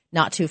property,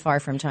 not too far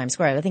from Times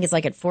Square. I think it's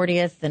like at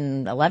 40th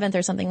and 11th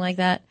or something like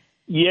that.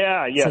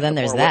 Yeah. So then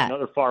there's that.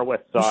 Another far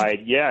west side,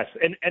 yes.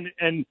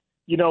 And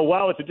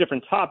while it's a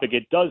different topic,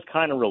 it does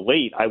kind of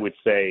relate, I would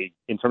say,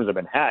 in terms of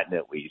Manhattan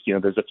at least.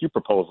 There's a few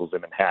proposals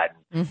in Manhattan.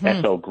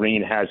 Mm-hmm. SL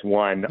Green has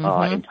one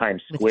in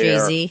Times Square. With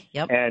Jay-Z,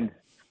 yep. And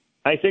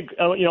I think,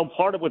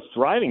 part of what's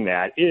driving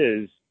that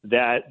is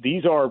that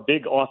these are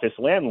big office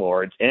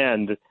landlords,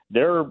 and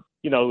they're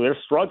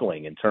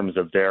struggling in terms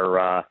of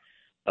their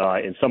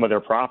in some of their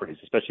properties,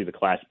 especially the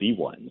Class B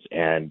ones,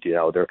 and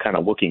they're kind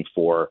of looking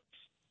for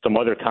some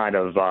other kind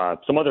of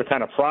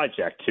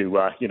project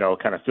to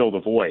kind of fill the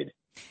void.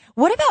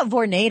 What about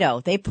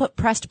Vornado? They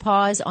pressed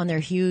pause on their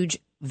huge,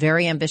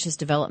 very ambitious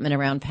development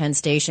around Penn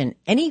Station.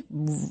 Any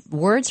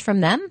words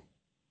from them?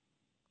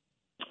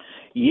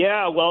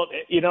 Yeah, well,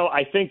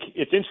 I think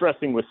it's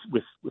interesting with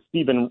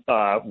Stephen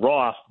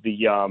Roth,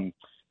 the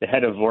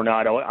head of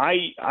Vornado.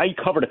 I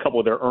covered a couple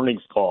of their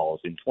earnings calls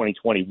in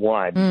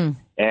 2021,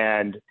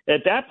 and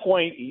at that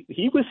point,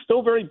 he was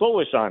still very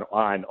bullish on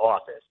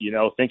office.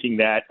 Thinking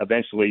that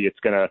eventually it's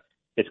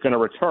gonna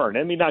return.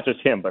 I mean, not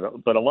just him,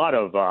 but a lot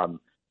of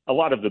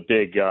the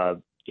big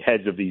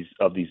heads of these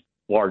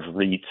large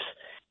REITs,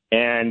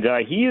 and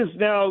he is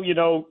now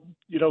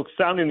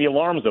sounding the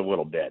alarms a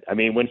little bit. I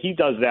mean, when he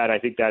does that, I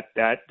think that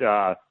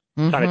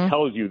kind of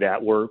tells you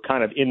that we're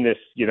kind of in this,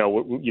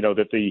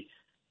 that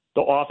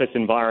the office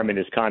environment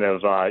is kind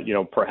of,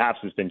 perhaps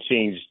has been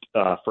changed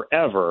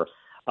forever.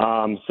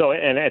 And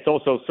it's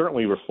also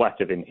certainly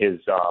reflective in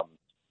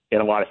in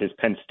a lot of his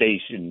Penn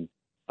Station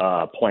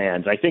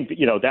plans. I think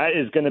that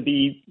is going to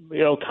be,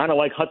 kind of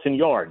like Hudson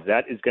Yards.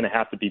 That is going to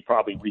have to be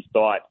probably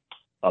rethought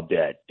a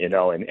bit,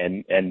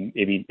 and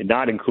maybe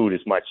not include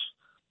as much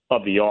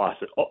of the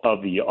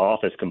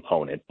office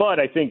component. But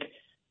I think,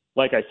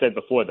 like I said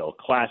before, though,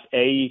 Class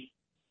A,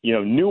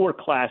 newer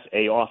Class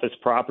A office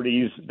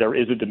properties, there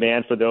is a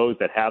demand for those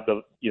that have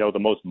the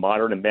most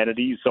modern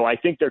amenities. So I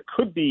think there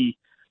could be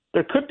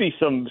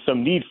some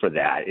need for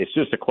that. It's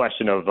just a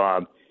question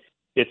of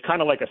it's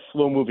kind of like a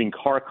slow moving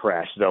car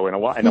crash, though,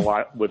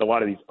 with a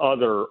lot of these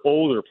other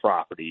older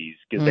properties,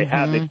 because they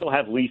still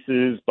have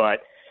leases,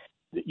 but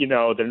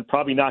they're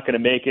probably not going to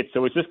make it.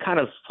 So it's just kind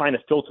of trying to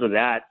filter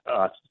that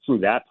through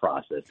that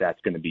process. That's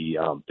going to be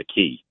the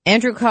key.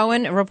 Andrew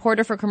Cohen, a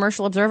reporter for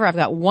Commercial Observer. I've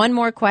got one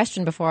more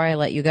question before I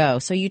let you go.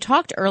 So you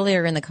talked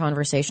earlier in the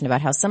conversation about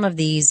how some of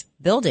these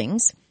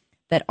buildings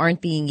that aren't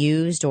being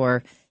used,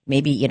 or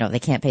maybe, they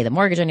can't pay the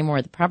mortgage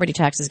anymore, the property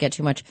taxes get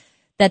too much,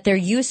 that their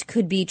use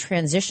could be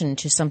transitioned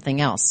to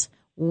something else.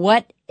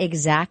 What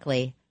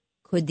exactly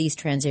could these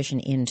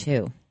transition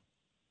into?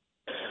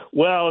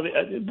 Well,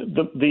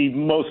 the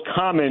most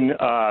common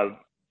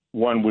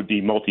one would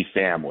be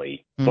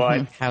multifamily,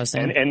 but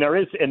housing, and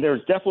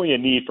there's definitely a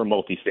need for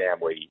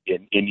multifamily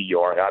in New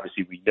York.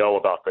 Obviously, we know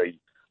about the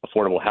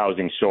affordable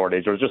housing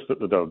shortage, or just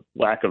the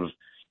lack of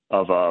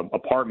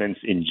apartments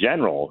in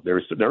general. There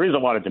is a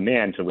lot of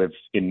demand to live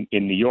in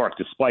New York,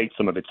 despite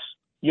some of its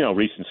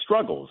recent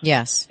struggles.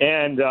 Yes,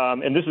 and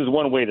this is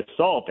one way to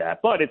solve that,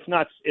 but it's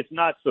not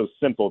so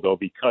simple, though,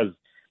 because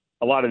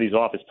a lot of these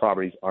office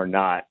properties are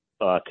not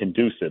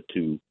conducive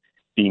to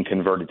being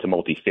converted to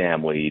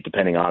multifamily,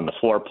 depending on the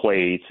floor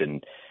plates.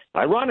 And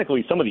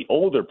ironically, some of the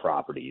older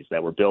properties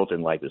that were built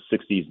in like the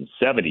 60s and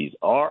 70s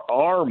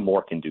are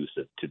more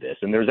conducive to this.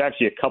 And there's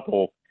actually a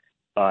couple,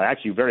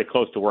 actually very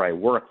close to where I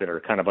work, that are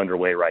kind of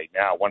underway right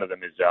now. One of them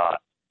is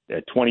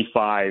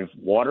 25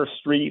 Water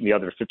Street, and the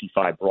other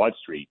 55 Broad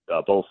Street,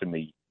 both in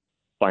the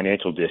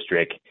financial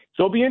district.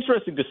 So it'll be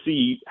interesting to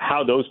see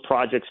how those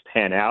projects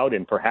pan out,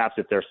 and perhaps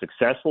if they're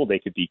successful, they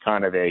could be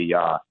kind of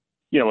a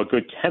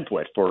good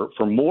template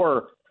for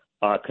more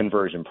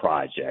conversion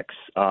projects.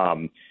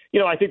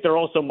 I think there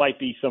also might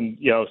be some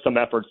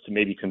efforts to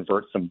maybe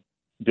convert some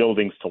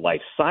buildings to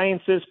life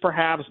sciences,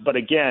 perhaps. But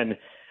again,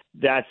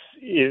 that's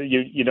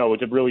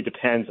it really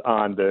depends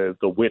on the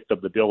width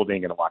of the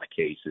building in a lot of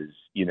cases.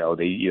 In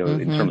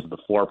terms of the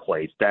floor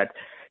plates, that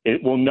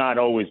it will not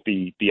always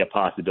be a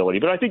possibility.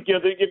 But I think you're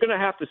going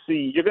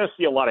to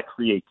see a lot of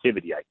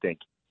creativity, I think,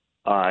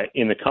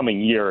 in the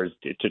coming years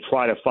to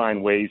try to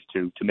find ways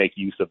to make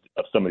use of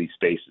some of these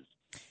spaces.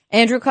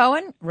 Andrew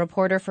Cohen,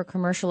 reporter for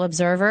Commercial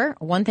Observer.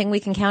 One thing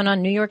we can count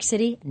on: New York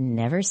City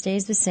never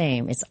stays the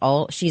same.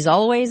 She's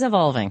always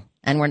evolving,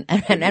 and we're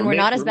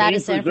not as bad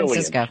as San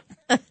Francisco.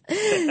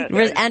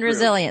 And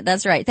resilient.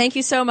 That's right. Thank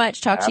you so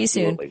much. Talk to you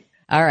soon.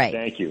 All right.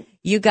 Thank you.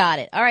 You got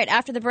it. All right.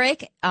 After the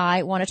break,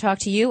 I want to talk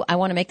to you. I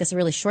want to make this a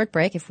really short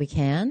break if we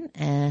can,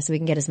 so we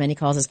can get as many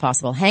calls as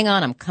possible. Hang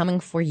on. I'm coming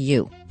for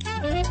you.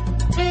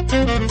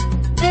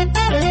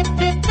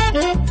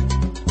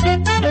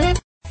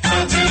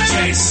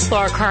 Chase.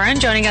 Laura Curran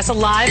joining us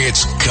live.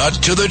 It's Cut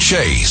to the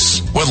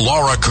Chase with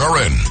Laura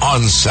Curran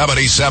on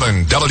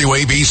 77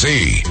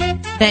 WABC.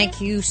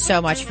 Thank you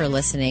so much for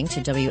listening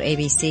to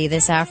WABC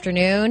this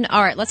afternoon.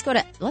 All right, let's go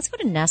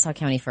to Nassau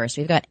County first.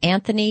 We've got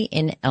Anthony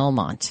in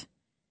Elmont.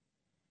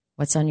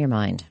 What's on your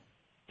mind?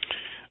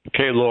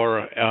 Okay,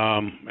 Laura,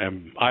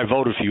 I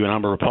voted for you, and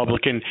I'm a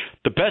Republican.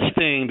 The best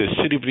thing the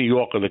city of New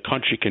York or the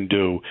country can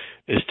do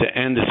is to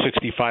end the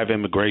 65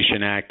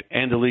 Immigration Act,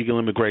 end illegal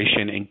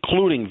immigration,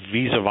 including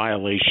visa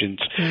violations.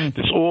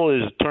 This all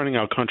is turning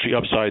our country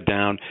upside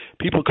down.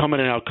 People coming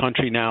in our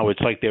country now,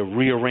 it's like they're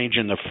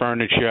rearranging the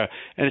furniture,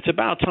 and it's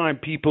about time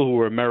people who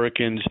are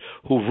Americans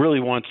who really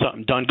want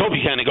something done, go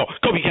Buchanan, go,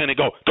 go Buchanan,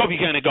 go, go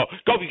Buchanan, go,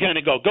 go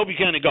Buchanan, go, go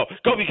Buchanan, go,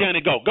 go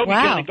Buchanan, go, go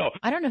Buchanan, go.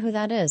 I don't know who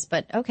that is,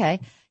 but okay.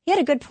 He had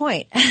a good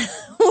point,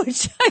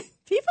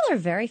 people are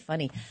very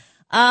funny.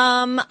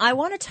 I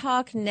want to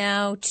talk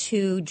now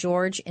to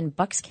George in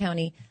Bucks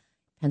County,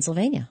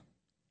 Pennsylvania.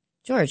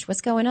 George,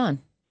 what's going on?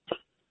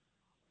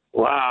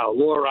 Wow,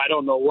 Laura, I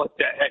don't know what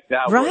the heck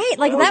that was. Right?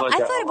 Like that, I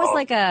thought it was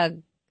like a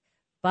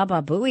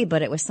Baba Booey,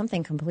 but it was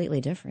something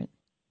completely different.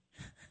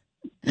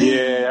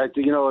 Yeah,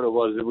 you know what it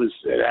was?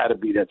 It had to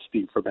be that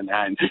Steve from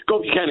Manhattan. Go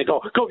Buchanan,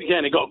 go, go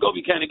Buchanan, go, go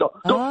Buchanan, go,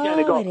 go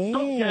Buchanan, go, go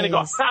Buchanan,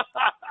 go.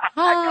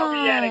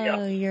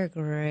 Oh, you're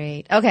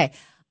great. Okay.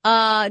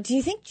 Do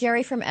you think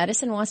Jerry from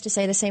Edison wants to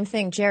say the same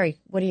thing? Jerry,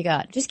 what do you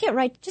got? Just get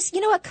right. Just,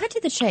 you know what? Cut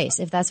to the chase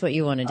if that's what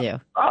you want to do.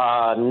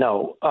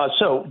 No.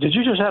 So did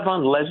you just have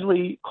on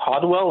Leslie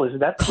Caldwell? Is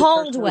that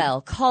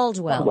Caldwell.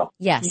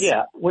 Yes.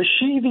 Yeah. Was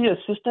she the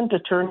assistant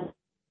attorney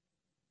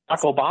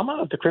Barack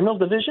Obama of the criminal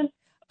division?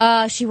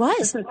 She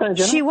was.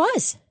 She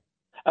was.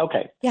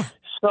 Okay. Yeah.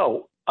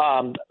 So,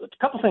 a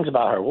couple things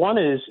about her. One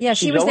is,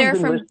 she was there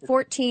from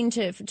 2014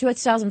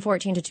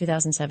 to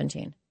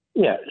 2017.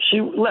 Yeah,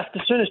 she left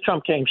as soon as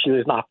Trump came. She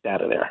was knocked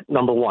out of there.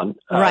 Number one,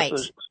 right?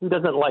 So she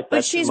doesn't like that.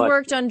 But she's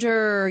worked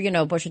under,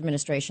 Bush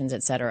administrations,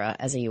 et cetera,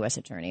 as a U.S.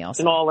 attorney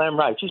also. And all them,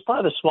 right? She's part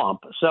of the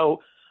swamp.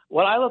 So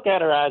what I look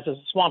at her as is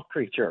a swamp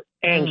creature,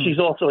 and she's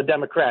also a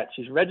Democrat.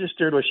 She's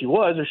registered, or she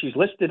was, or she's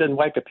listed in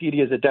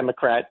Wikipedia as a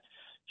Democrat.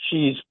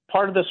 She's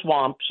part of the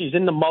swamp. She's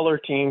in the Mueller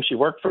team. She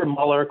worked for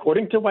Mueller,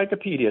 according to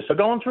Wikipedia. So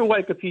going through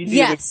Wikipedia.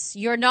 Yes,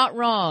 you're not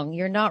wrong.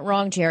 You're not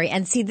wrong, Jerry.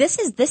 And see, this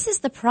is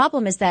the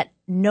problem, is that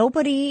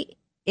nobody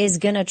is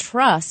going to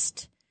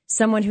trust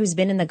someone who's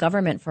been in the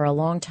government for a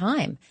long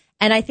time.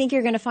 And I think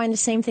you're going to find the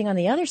same thing on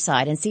the other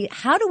side. And see,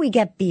 how do we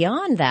get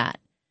beyond that?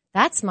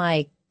 That's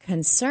my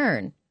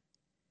concern.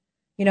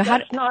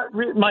 That's not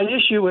my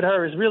issue with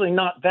her is really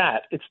not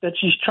that. It's that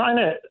she's trying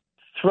to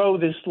throw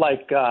this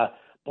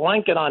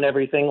blanket on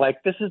everything,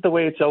 like this is the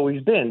way it's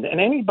always been.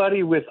 And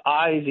anybody with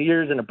eyes,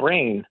 ears, and a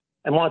brain,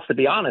 and wants to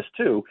be honest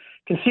too,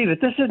 can see that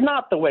this is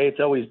not the way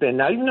it's always been.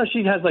 Now, even though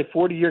she has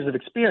 40 years of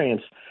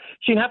experience,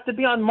 she'd have to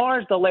be on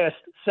Mars the last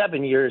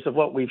 7 years of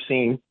what we've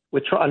seen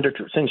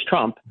since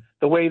Trump,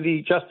 the way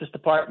the Justice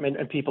Department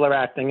and people are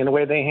acting, and the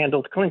way they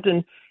handled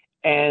Clinton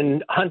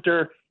and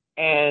Hunter,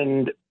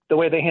 and the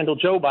way they handled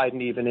Joe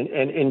Biden even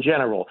in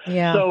general.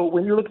 Yeah. So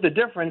when you look at the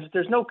difference,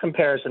 there's no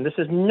comparison. This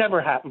has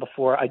never happened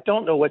before. I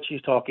don't know what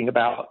she's talking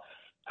about.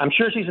 I'm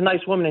sure she's a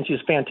nice woman and she's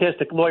a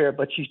fantastic lawyer,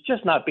 but she's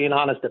just not being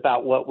honest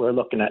about what we're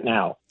looking at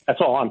now.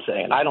 That's all I'm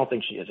saying. I don't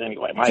think she is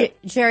anyway.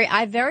 Jerry,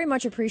 I very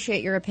much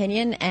appreciate your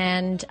opinion,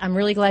 and I'm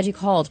really glad you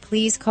called.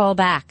 Please call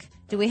back.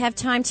 Do we have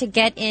time to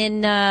get in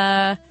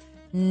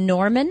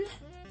Norman?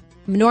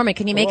 Norman,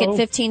 can you make it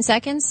 15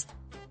 seconds?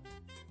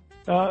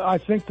 I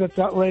think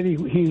that lady,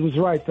 he was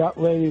right. That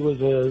lady was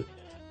a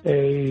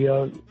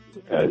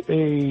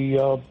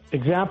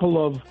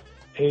example of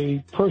a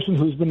person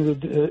who's been in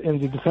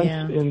the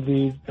defense, in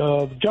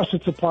the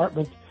Justice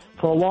Department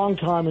for a long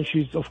time, and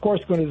she's, of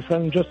course, going to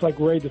defend him just like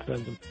Ray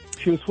defended him.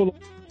 She was full of...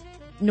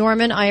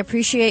 Norman, I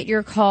appreciate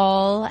your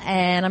call,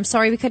 and I'm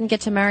sorry we couldn't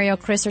get to Mario,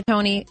 Chris, or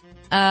Tony.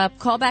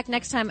 Call back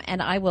next time, and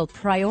I will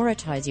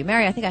prioritize you.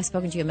 Mary, I think I've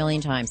spoken to you a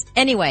million times.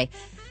 Anyway...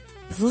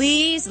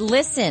 Please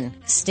listen.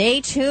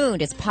 Stay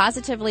tuned. It's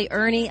Positively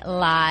Ernie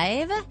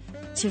Live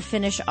to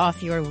finish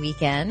off your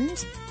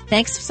weekend.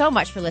 Thanks so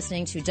much for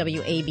listening to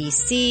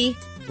WABC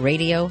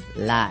Radio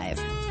Live.